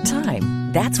softer over time.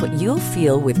 That's what you'll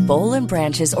feel with Boll &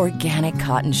 Branch's organic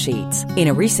cotton sheets. In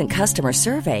a recent customer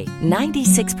survey,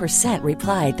 96%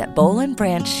 replied that Boll &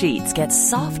 Branch sheets get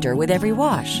softer with every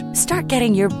wash. Start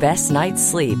getting your best night's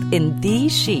sleep in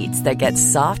these sheets that get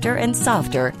softer and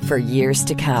softer for years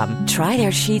to come. Try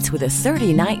their sheets with a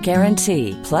 30-night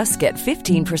guarantee. Plus, get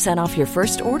 15% off your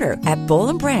first order at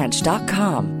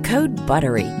bollandbranch.com. Code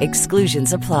BUTTERY.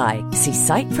 Exclusions apply. See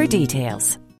site for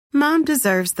details. Mom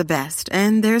deserves the best,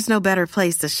 and there's no better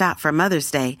place to shop for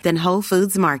Mother's Day than Whole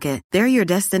Foods Market. They're your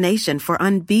destination for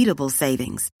unbeatable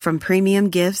savings, from premium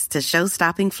gifts to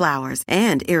show-stopping flowers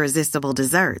and irresistible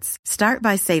desserts. Start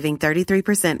by saving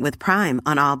 33% with Prime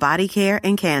on all body care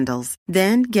and candles.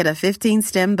 Then get a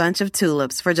 15-stem bunch of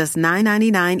tulips for just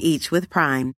 $9.99 each with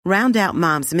Prime. Round out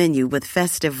Mom's menu with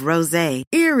festive rosé,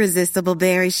 irresistible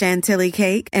berry chantilly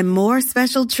cake, and more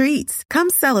special treats. Come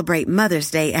celebrate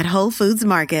Mother's Day at Whole Foods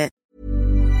Market.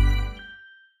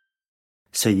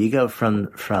 So you go from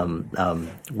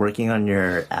working on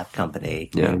your app company,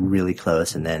 getting really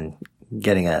close, and then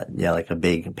getting a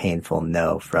big painful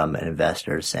no from an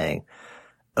investor saying,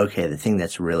 "Okay, the thing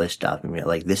that's really stopping me,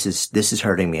 like this is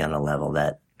hurting me on a level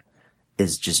that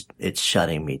is just it's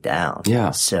shutting me down."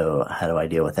 Yeah. So how do I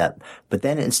deal with that? But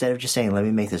then instead of just saying, "Let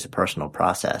me make this a personal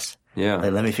process,"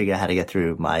 like let me figure out how to get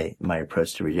through my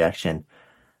approach to rejection,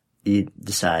 you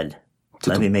decide,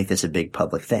 let me make this a big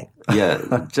public thing.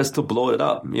 Yeah, just to blow it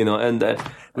up, and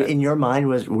in your mind,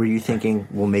 were you thinking,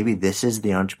 well, maybe this is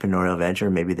the entrepreneurial venture,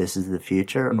 maybe this is the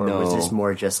future, or was this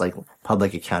more just like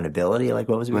public accountability? Like,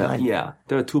 what was behind? Yeah,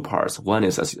 there are two parts. One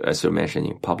is, as you're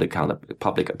mentioning, public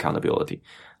accountability.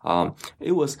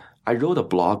 I wrote a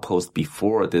blog post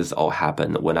before this all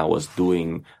happened when I was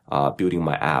building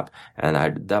my app, and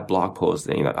that blog post,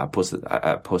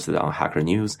 I posted it on Hacker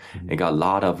News. It got a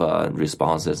lot of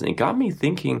responses, and it got me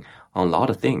thinking on a lot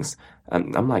of things.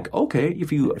 And I'm like, okay,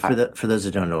 if you for those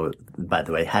who don't know, by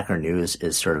the way, Hacker News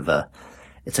is sort of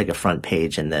it's like a front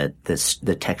page in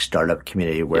the tech startup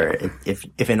community where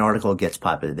if an article gets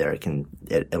popular there,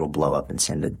 it'll blow up and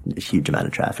send a huge amount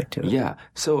of traffic to it. Yeah.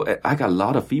 So I got a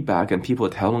lot of feedback and people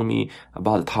telling me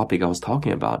about the topic I was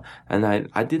talking about. And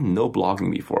I didn't know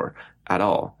blogging before at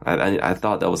all. I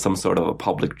thought that was some sort of a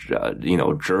public,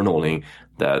 journaling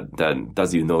that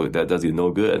does you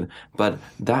no good. But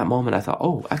that moment I thought,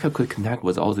 oh, I could connect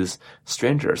with all these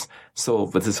strangers. So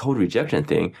with this whole rejection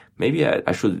thing, maybe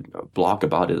I should blog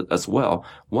about it as well.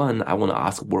 One, I want to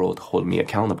ask the world to hold me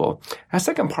accountable. And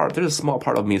second part, there's a small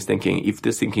part of me is thinking if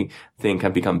this thing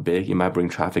can become big, it might bring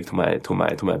traffic to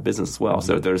my business as well.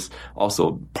 So there's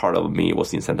also part of me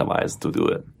was incentivized to do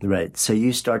it. Right. So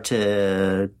you start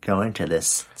to go into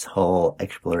this whole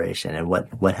exploration, and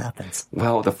what happens?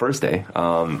 Well, the first day,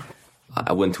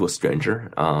 I went to a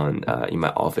stranger in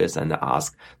my office and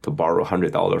asked to borrow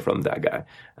 $100 from that guy,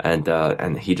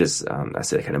 and he just I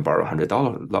said, "Can I borrow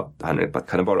 $100?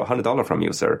 Can I borrow $100 from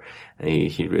you, sir?" And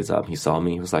he raised up, he saw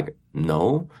me, he was like,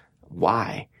 "No,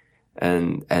 why?"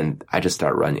 And I just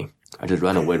started running. I just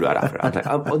ran away right after. I was like,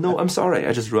 "Oh no, I'm sorry."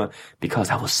 I just ran because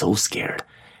I was so scared.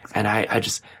 And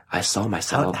I saw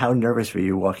myself. How nervous were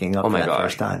you walking up that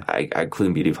first time? I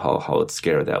couldn't believe how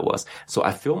scared that was. So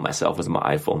I filmed myself with my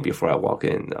iPhone before I walk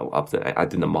in. I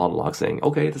did a monologue saying,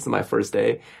 "Okay, this is my first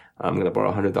day. I'm going to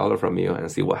borrow $100 from you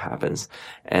and see what happens."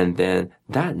 And then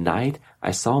that night,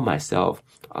 I saw myself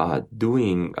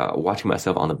watching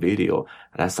myself on the video,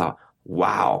 and I thought,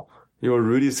 wow, you're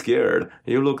really scared.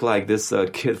 You look like this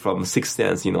kid from Sixth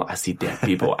Sense. I see dead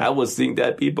people. I was seeing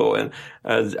dead people, and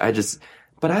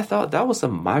but I thought that was a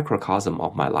microcosm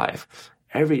of my life.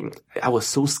 I was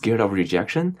so scared of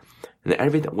rejection,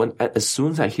 and as soon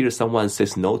as I hear someone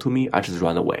says no to me, I just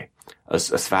run away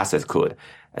as fast as I could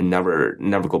and never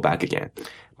go back again.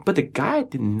 But the guy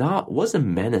wasn't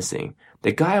menacing.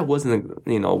 The guy wasn't,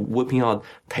 whipping out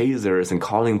tasers and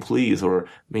calling police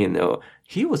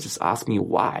he was just asking me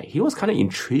why. He was kind of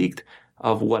intrigued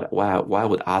of why I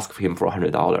would ask him for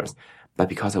 $100. But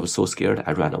because I was so scared,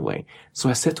 I ran away. So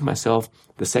I said to myself,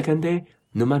 the second day,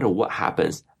 no matter what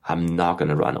happens, I'm not going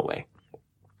to run away.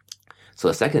 So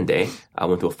the second day, I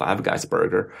went to a Five Guys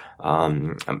burger.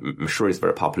 I'm sure it's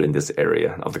very popular in this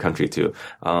area of the country too.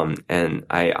 And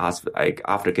I asked,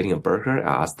 after getting a burger,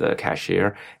 I asked the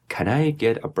cashier, can I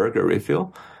get a burger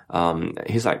refill?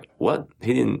 He's like, what?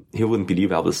 He wouldn't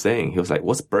believe I was saying. He was like,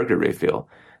 what's burger refill?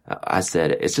 I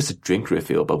said, it's just a drink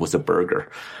refill, but with a burger.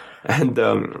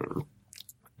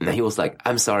 And he was like,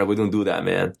 I'm sorry, we don't do that,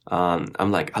 man.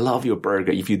 I'm like, I love your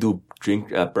burger. If you do drink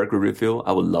burger refill,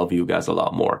 I would love you guys a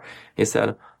lot more. He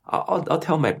said, I'll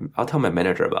tell my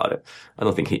manager about it. I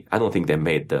don't think they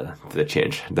made the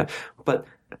change. But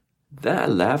then I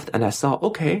left and I saw,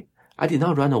 okay, I did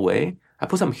not run away. I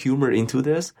put some humor into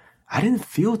this. I didn't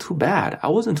feel too bad. I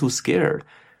wasn't too scared.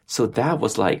 So that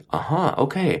was like,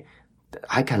 okay.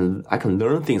 I can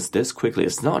learn things this quickly.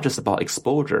 It's not just about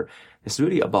exposure. It's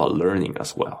really about learning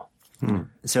as well.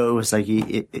 So it was like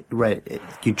you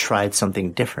tried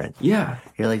something different. Yeah.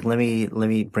 You're like, let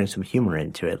me bring some humor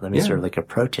into it. Let me sort of like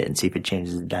approach it and see if it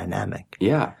changes the dynamic.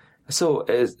 Yeah. So,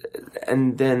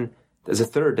 and then the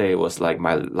third day was like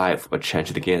my life was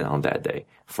changed again on that day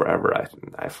forever.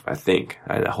 I think,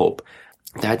 and I hope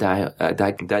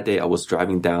that day I was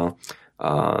driving down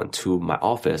to my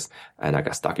office and I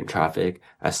got stuck in traffic.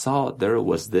 I saw there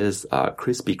was this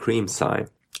Krispy Kreme sign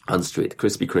on the street.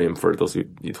 Krispy Kreme, for those who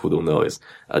don't know, is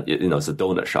it's a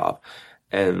donut shop.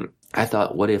 And I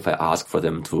thought, what if I ask for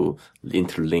them to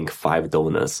interlink 5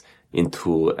 donuts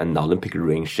into an Olympic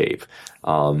ring shape?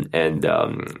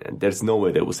 There's no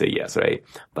way they would say yes, right?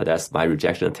 But that's my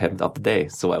rejection attempt of the day.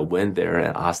 So I went there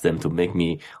and asked them to make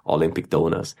me Olympic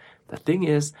donuts. The thing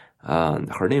is,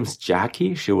 her name's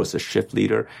Jackie. She was a shift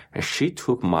leader and she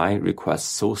took my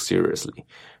request so seriously.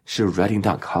 She was writing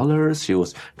down colors. She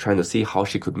was trying to see how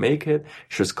she could make it.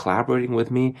 She was collaborating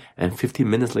with me. And 15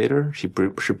 minutes later, she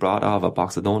brought out a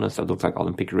box of donuts that looked like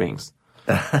Olympic rings.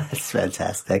 That's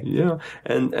fantastic. Yeah.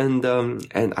 And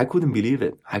I couldn't believe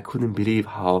it. I couldn't believe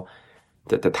how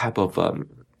the type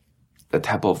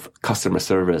of customer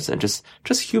service and just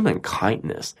human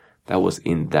kindness that was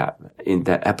in that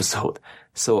episode.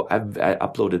 So I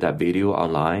uploaded that video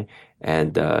online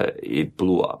and it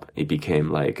blew up. It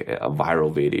became like a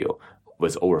viral video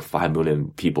with over 5 million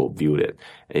people viewed it.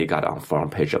 It got on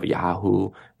front page of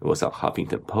Yahoo. It was on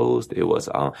Huffington Post. It was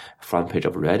on front page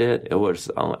of Reddit. It was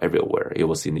everywhere. It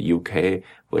was in the UK.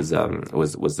 Was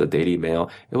the Daily Mail.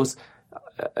 It was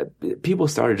people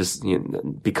started just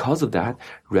because of that.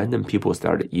 Random people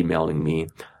started emailing me,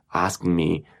 asking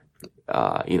me,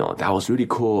 that was really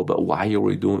cool, but why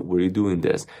were you doing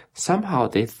this? Somehow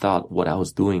they thought what I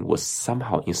was doing was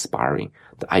somehow inspiring.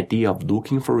 The idea of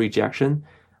looking for rejection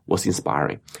was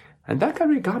inspiring. And that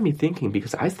really got me thinking,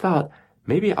 because I thought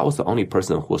maybe I was the only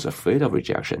person who was afraid of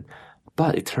rejection.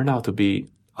 But it turned out to be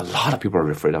a lot of people are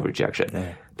afraid of rejection.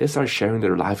 Yeah. They started sharing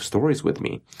their life stories with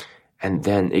me. And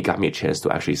then it got me a chance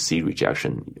to actually see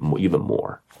rejection even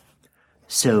more.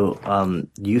 So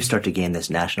you start to gain this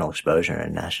national exposure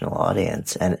and national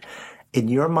audience. And in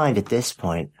your mind at this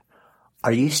point,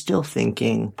 are you still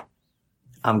thinking,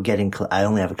 I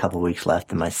only have a couple of weeks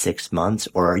left in my 6 months,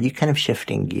 or are you kind of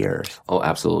shifting gears? Oh,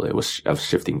 absolutely. I was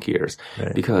shifting gears,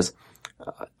 right? Because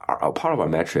part of our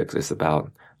metrics is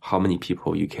about how many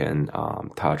people you can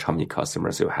touch, how many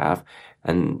customers you have.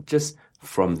 And just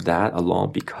from that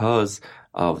alone, because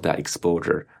of that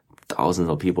exposure, thousands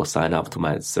of people sign up to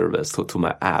my service, to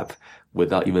my app,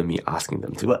 without even me asking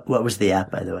them to. What was the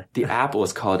app, by the way? The app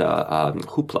was called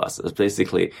Who Plus.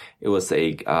 Basically, it was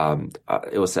about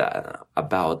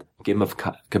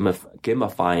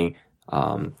gamifying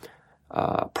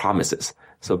promises.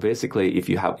 So basically, if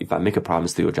I make a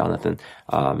promise to you, Jonathan,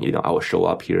 I will show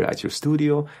up here at your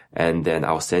studio and then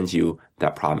I'll send you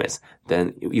that promise.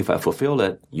 Then if I fulfill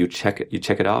it, you check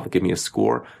it off, give me a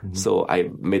score. Mm-hmm. So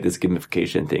I made this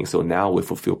gamification thing. So now we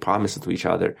fulfill promises to each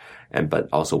other, but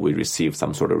also we receive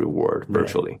some sort of reward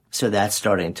virtually. Right. So that's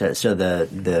so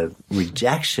the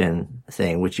rejection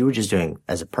thing, which you were just doing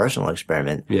as a personal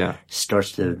experiment,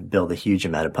 starts to build a huge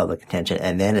amount of public attention,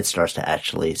 and then it starts to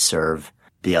actually serve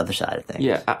the other side of things.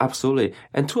 Yeah, absolutely.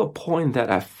 And to a point that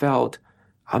I felt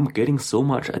I'm getting so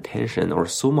much attention or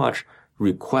so much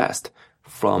request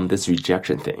from this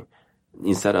rejection thing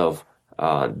instead of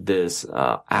this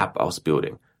app I was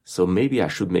building. So maybe I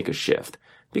should make a shift.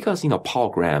 Because, Paul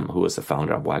Graham, who was the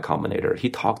founder of Y Combinator,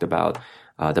 he talked about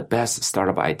the best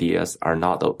startup ideas are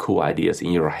not the cool ideas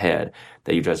in your head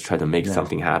that you just try to make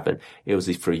something happen. It was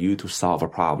for you to solve a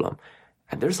problem.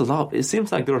 And it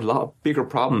seems like there's a lot bigger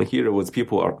problem here with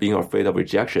people are being afraid of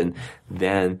rejection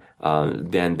than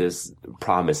this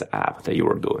promise app that you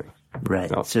were doing. Right.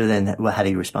 So then how do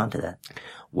you respond to that?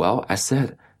 Well, I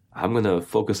said, I'm going to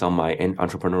focus on my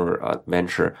entrepreneur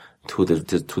venture to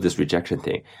this rejection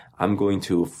thing. I'm going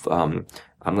to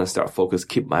start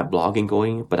keep my blogging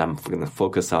going, but I'm going to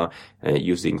focus on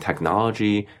using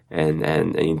technology and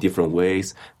in different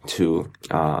ways to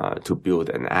build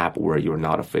an app where you're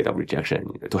not afraid of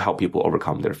rejection, to help people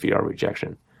overcome their fear of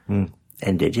rejection.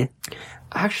 And did you?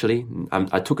 Actually,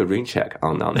 I took a rain check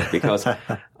on it because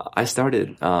I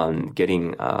started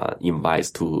getting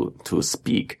invites to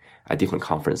speak at different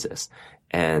conferences.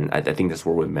 And I think that's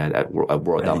where we met at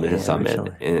World Domination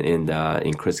Summit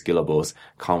in Chris Gillible's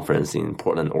conference in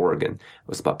Portland, Oregon. It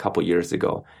was about a couple years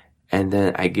ago. And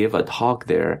then I gave a talk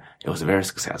there. It was very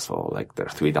successful. Like there are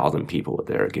 3,000 people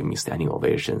there giving me standing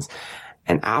ovations.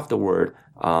 And afterward,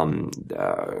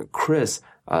 Chris,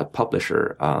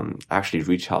 publisher, actually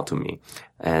reached out to me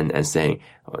and saying,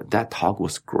 that talk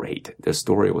was great. The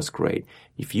story was great.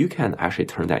 If you can actually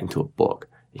turn that into a book,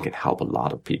 it can help a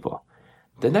lot of people.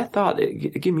 Then I thought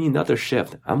it gave me another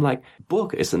shift. I'm like,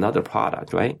 book is another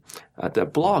product, right? The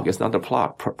blog is another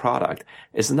product.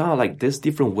 It's not like there's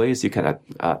different ways you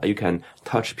can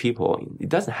touch people. It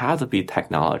doesn't have to be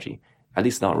technology, at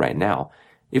least not right now.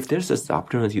 If there's this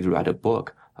opportunity to write a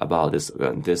book about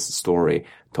this story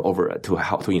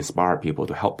to inspire people,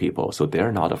 to help people, so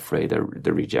they're not afraid of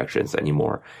the rejections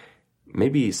anymore,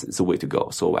 maybe it's a way to go.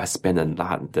 So I spent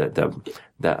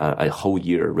a whole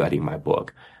year writing my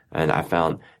book. And I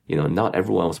found, not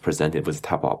everyone was presented with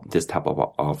this type of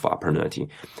opportunity.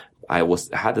 I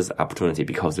had this opportunity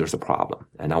because there's a problem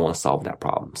and I want to solve that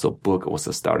problem. So book was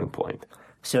the starting point.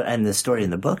 So, and the story in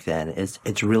the book then is,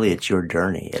 it's your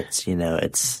journey.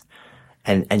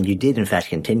 And you did in fact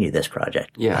continue this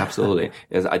project. Yeah, absolutely.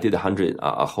 I did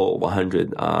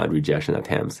 100 rejection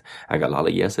attempts. I got a lot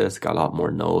of yeses, got a lot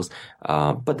more nos.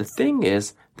 But the thing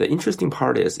is, the interesting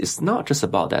part is, it's not just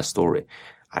about that story.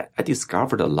 I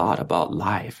discovered a lot about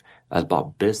life,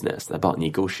 about business, about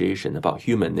negotiation, about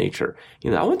human nature.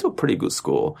 I went to a pretty good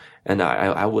school and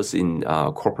I was in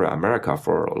corporate America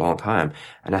for a long time,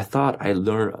 and I thought I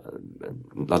learned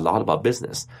a lot about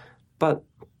business. But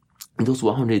in those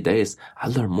 100 days, I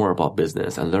learned more about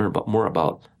business and learned more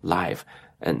about life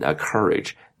and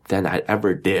courage than I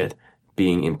ever did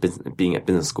being at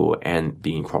business school and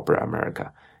being in corporate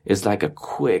America. It's like a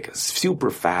quick, super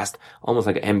fast, almost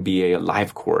like an MBA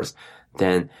life course.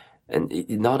 And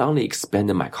it not only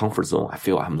expanded my comfort zone, I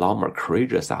feel I'm a lot more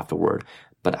courageous afterward,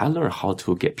 but I learned how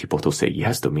to get people to say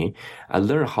yes to me. I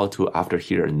learned how to, after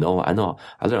hearing no, I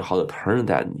learned how to turn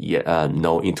that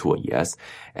no into a yes.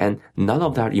 And none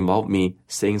of that involved me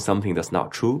saying something that's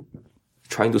not true,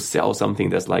 trying to sell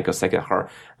something that's like a second-hand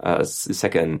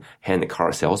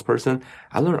car salesperson.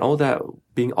 I learned all that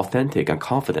being authentic and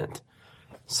confident.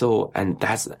 So, and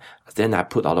then I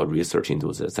put a lot of research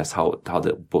into this. That's how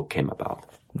the book came about.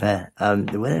 What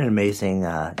an amazing,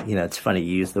 it's funny,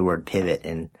 you use the word pivot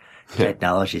in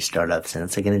technology startups, and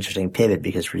it's like an interesting pivot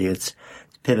because for you, it's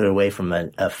pivot away from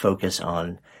a focus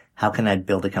on how can I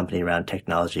build a company around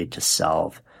technology to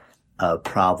solve a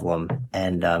problem.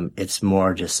 And, it's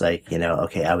more just like,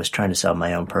 okay, I was trying to solve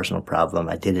my own personal problem.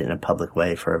 I did it in a public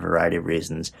way for a variety of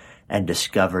reasons and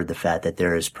discovered the fact that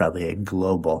there is probably a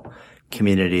global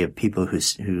community of people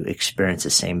who experience the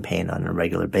same pain on a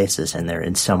regular basis, and they're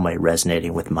in some way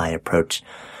resonating with my approach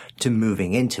to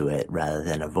moving into it rather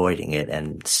than avoiding it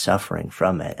and suffering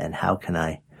from it. And how can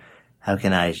I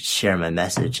share my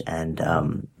message? And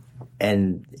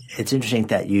it's interesting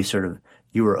that you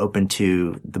were open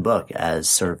to the book as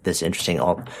sort of this interesting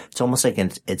it's almost like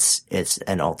it's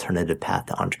an alternative path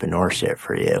to entrepreneurship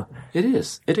for you. It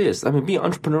is. I mean, being an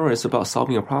entrepreneur is about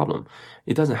solving a problem.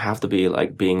 It doesn't have to be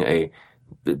like being in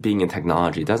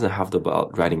technology. It doesn't have to be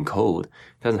about writing code.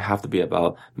 It doesn't have to be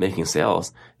about making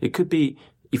sales. It could be,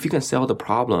 if you can sell the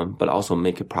problem, but also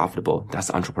make it profitable,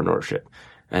 that's entrepreneurship.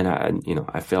 And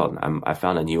I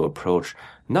found a new approach.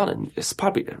 It's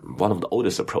probably one of the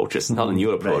oldest approaches, not a new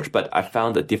approach, right. But I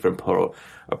found a different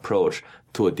approach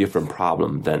to a different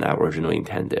problem than I originally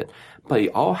intended. But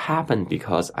it all happened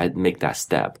because I make that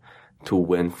step to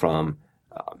went from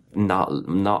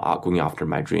not going after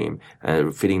my dream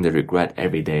and feeling the regret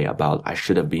every day about I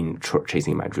should have been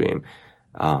chasing my dream,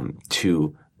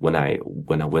 to when I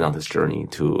went on this journey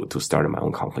to start my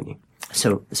own company.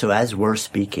 So as we're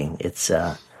speaking, it's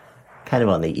kind of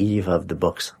on the eve of the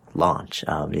book's launch.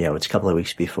 It's a couple of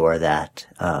weeks before that.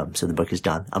 So the book is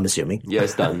done, I'm assuming. Yeah,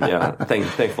 it's done. Yeah.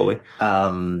 Thankfully.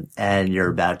 And you're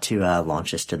about to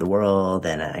launch this to the world,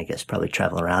 and I guess probably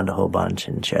travel around a whole bunch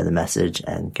and share the message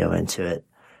and go into it.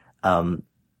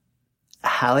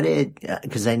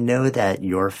 Because I know that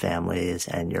your family's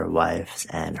and your wife's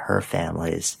and her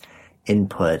family's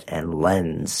input and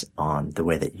lens on the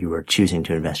way that you are choosing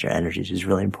to invest your energies is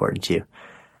really important to you.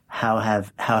 How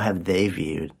have they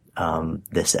viewed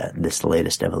this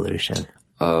latest evolution?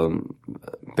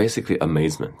 Basically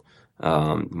amazement.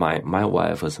 My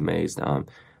wife was amazed.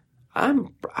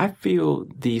 I feel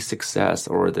the success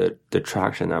or the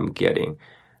traction I'm getting.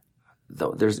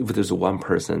 Though if there's one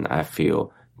person I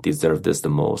feel deserve this the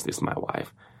most, is my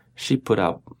wife. She put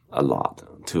up a lot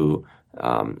to,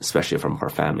 especially from her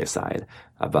family side,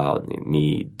 about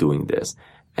me doing this,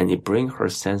 and it brings her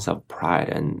sense of pride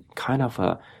and kind of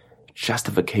a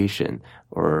justification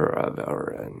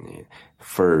or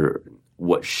for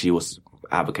what she was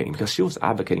advocating, because she was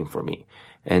advocating for me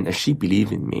and she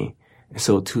believed in me.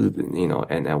 So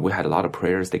and we had a lot of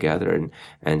prayers together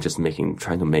and just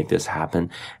trying to make this happen.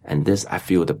 And this, I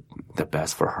feel the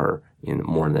best for her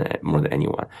more than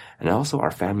anyone. And also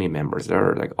our family members,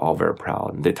 they're like all very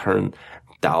proud. They turn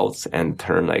doubts and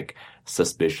turn like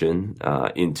suspicion,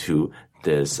 into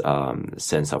this,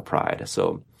 sense of pride.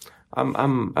 So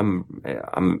I'm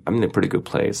in a pretty good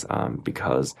place,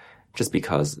 because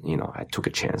I took a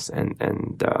chance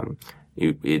and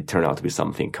it turned out to be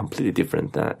something completely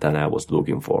different than I was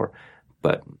looking for,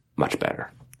 but much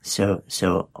better. So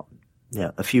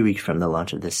a few weeks from the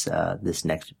launch of this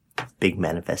next big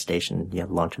manifestation,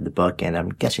 launch of the book, and I'm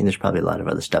guessing there's probably a lot of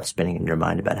other stuff spinning in your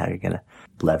mind about how you're going to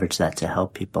leverage that to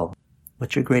help people.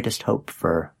 What's your greatest hope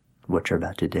for what you're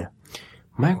about to do?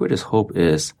 My greatest hope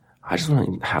is I just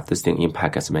want to have this thing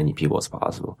impact as many people as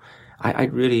possible. I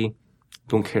really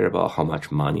don't care about how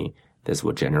much money this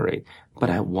will generate, but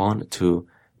I want to,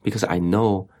 because I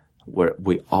know where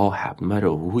we all have, no matter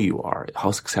who you are,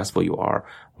 how successful you are,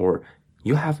 or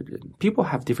people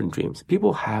have different dreams.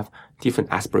 People have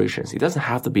different aspirations. It doesn't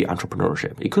have to be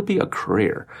entrepreneurship. It could be a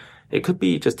career. It could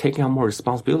be just taking on more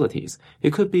responsibilities.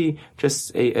 It could be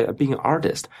just being an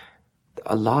artist.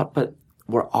 But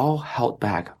we're all held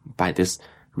back by this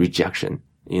rejection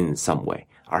in some way.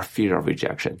 Our fear of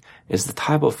rejection is the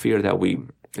type of fear that we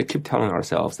keep telling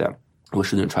ourselves that we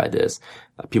shouldn't try this.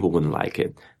 People wouldn't like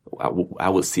it. I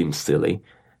would seem silly.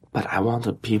 But I want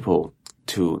the people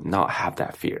to not have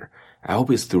that fear. I hope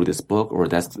it's through this book, or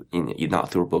that's not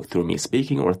through a book, through me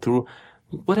speaking, or through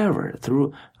whatever,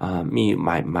 through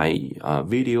my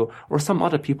video, or some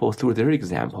other people through their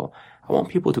example. I want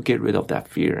people to get rid of that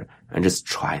fear and just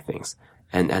try things,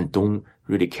 and don't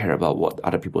really care about what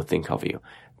other people think of you.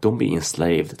 Don't be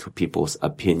enslaved to people's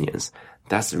opinions.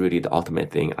 That's really the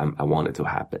ultimate thing I wanted to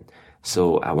happen.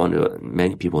 So I want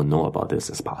many people know about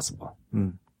this as possible.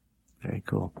 Very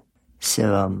cool.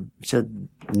 So the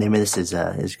name of this is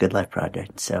Good Life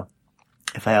Project. So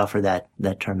if I offer that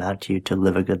term out to you, to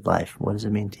live a good life, what does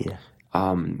it mean to you?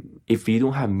 If you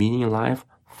don't have meaning in life,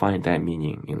 find that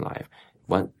meaning in life.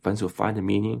 Once you find the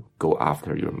meaning, go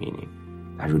after your meaning.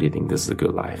 I really think this is a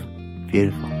good life.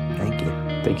 Beautiful. Thank you.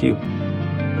 Thank you.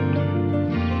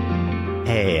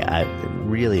 Hey, I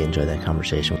really enjoyed that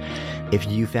conversation. If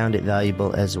you found it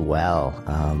valuable as well,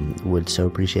 would so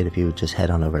appreciate if you would just head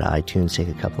on over to iTunes, take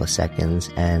a couple of seconds,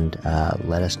 and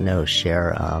let us know.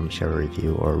 Share a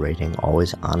review or a rating.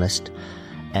 Always honest.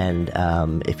 And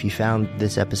if you found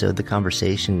this episode, the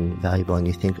conversation, valuable, and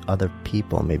you think other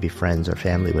people, maybe friends or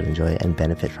family, would enjoy it and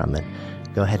benefit from it,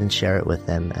 go ahead and share it with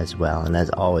them as well. And as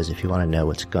always, if you want to know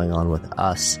what's going on with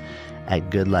us at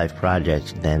Good Life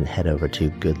Project, then head over to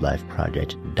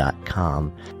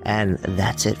goodlifeproject.com. And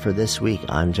that's it for this week.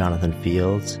 I'm Jonathan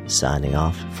Fields, signing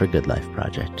off for Good Life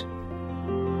Project.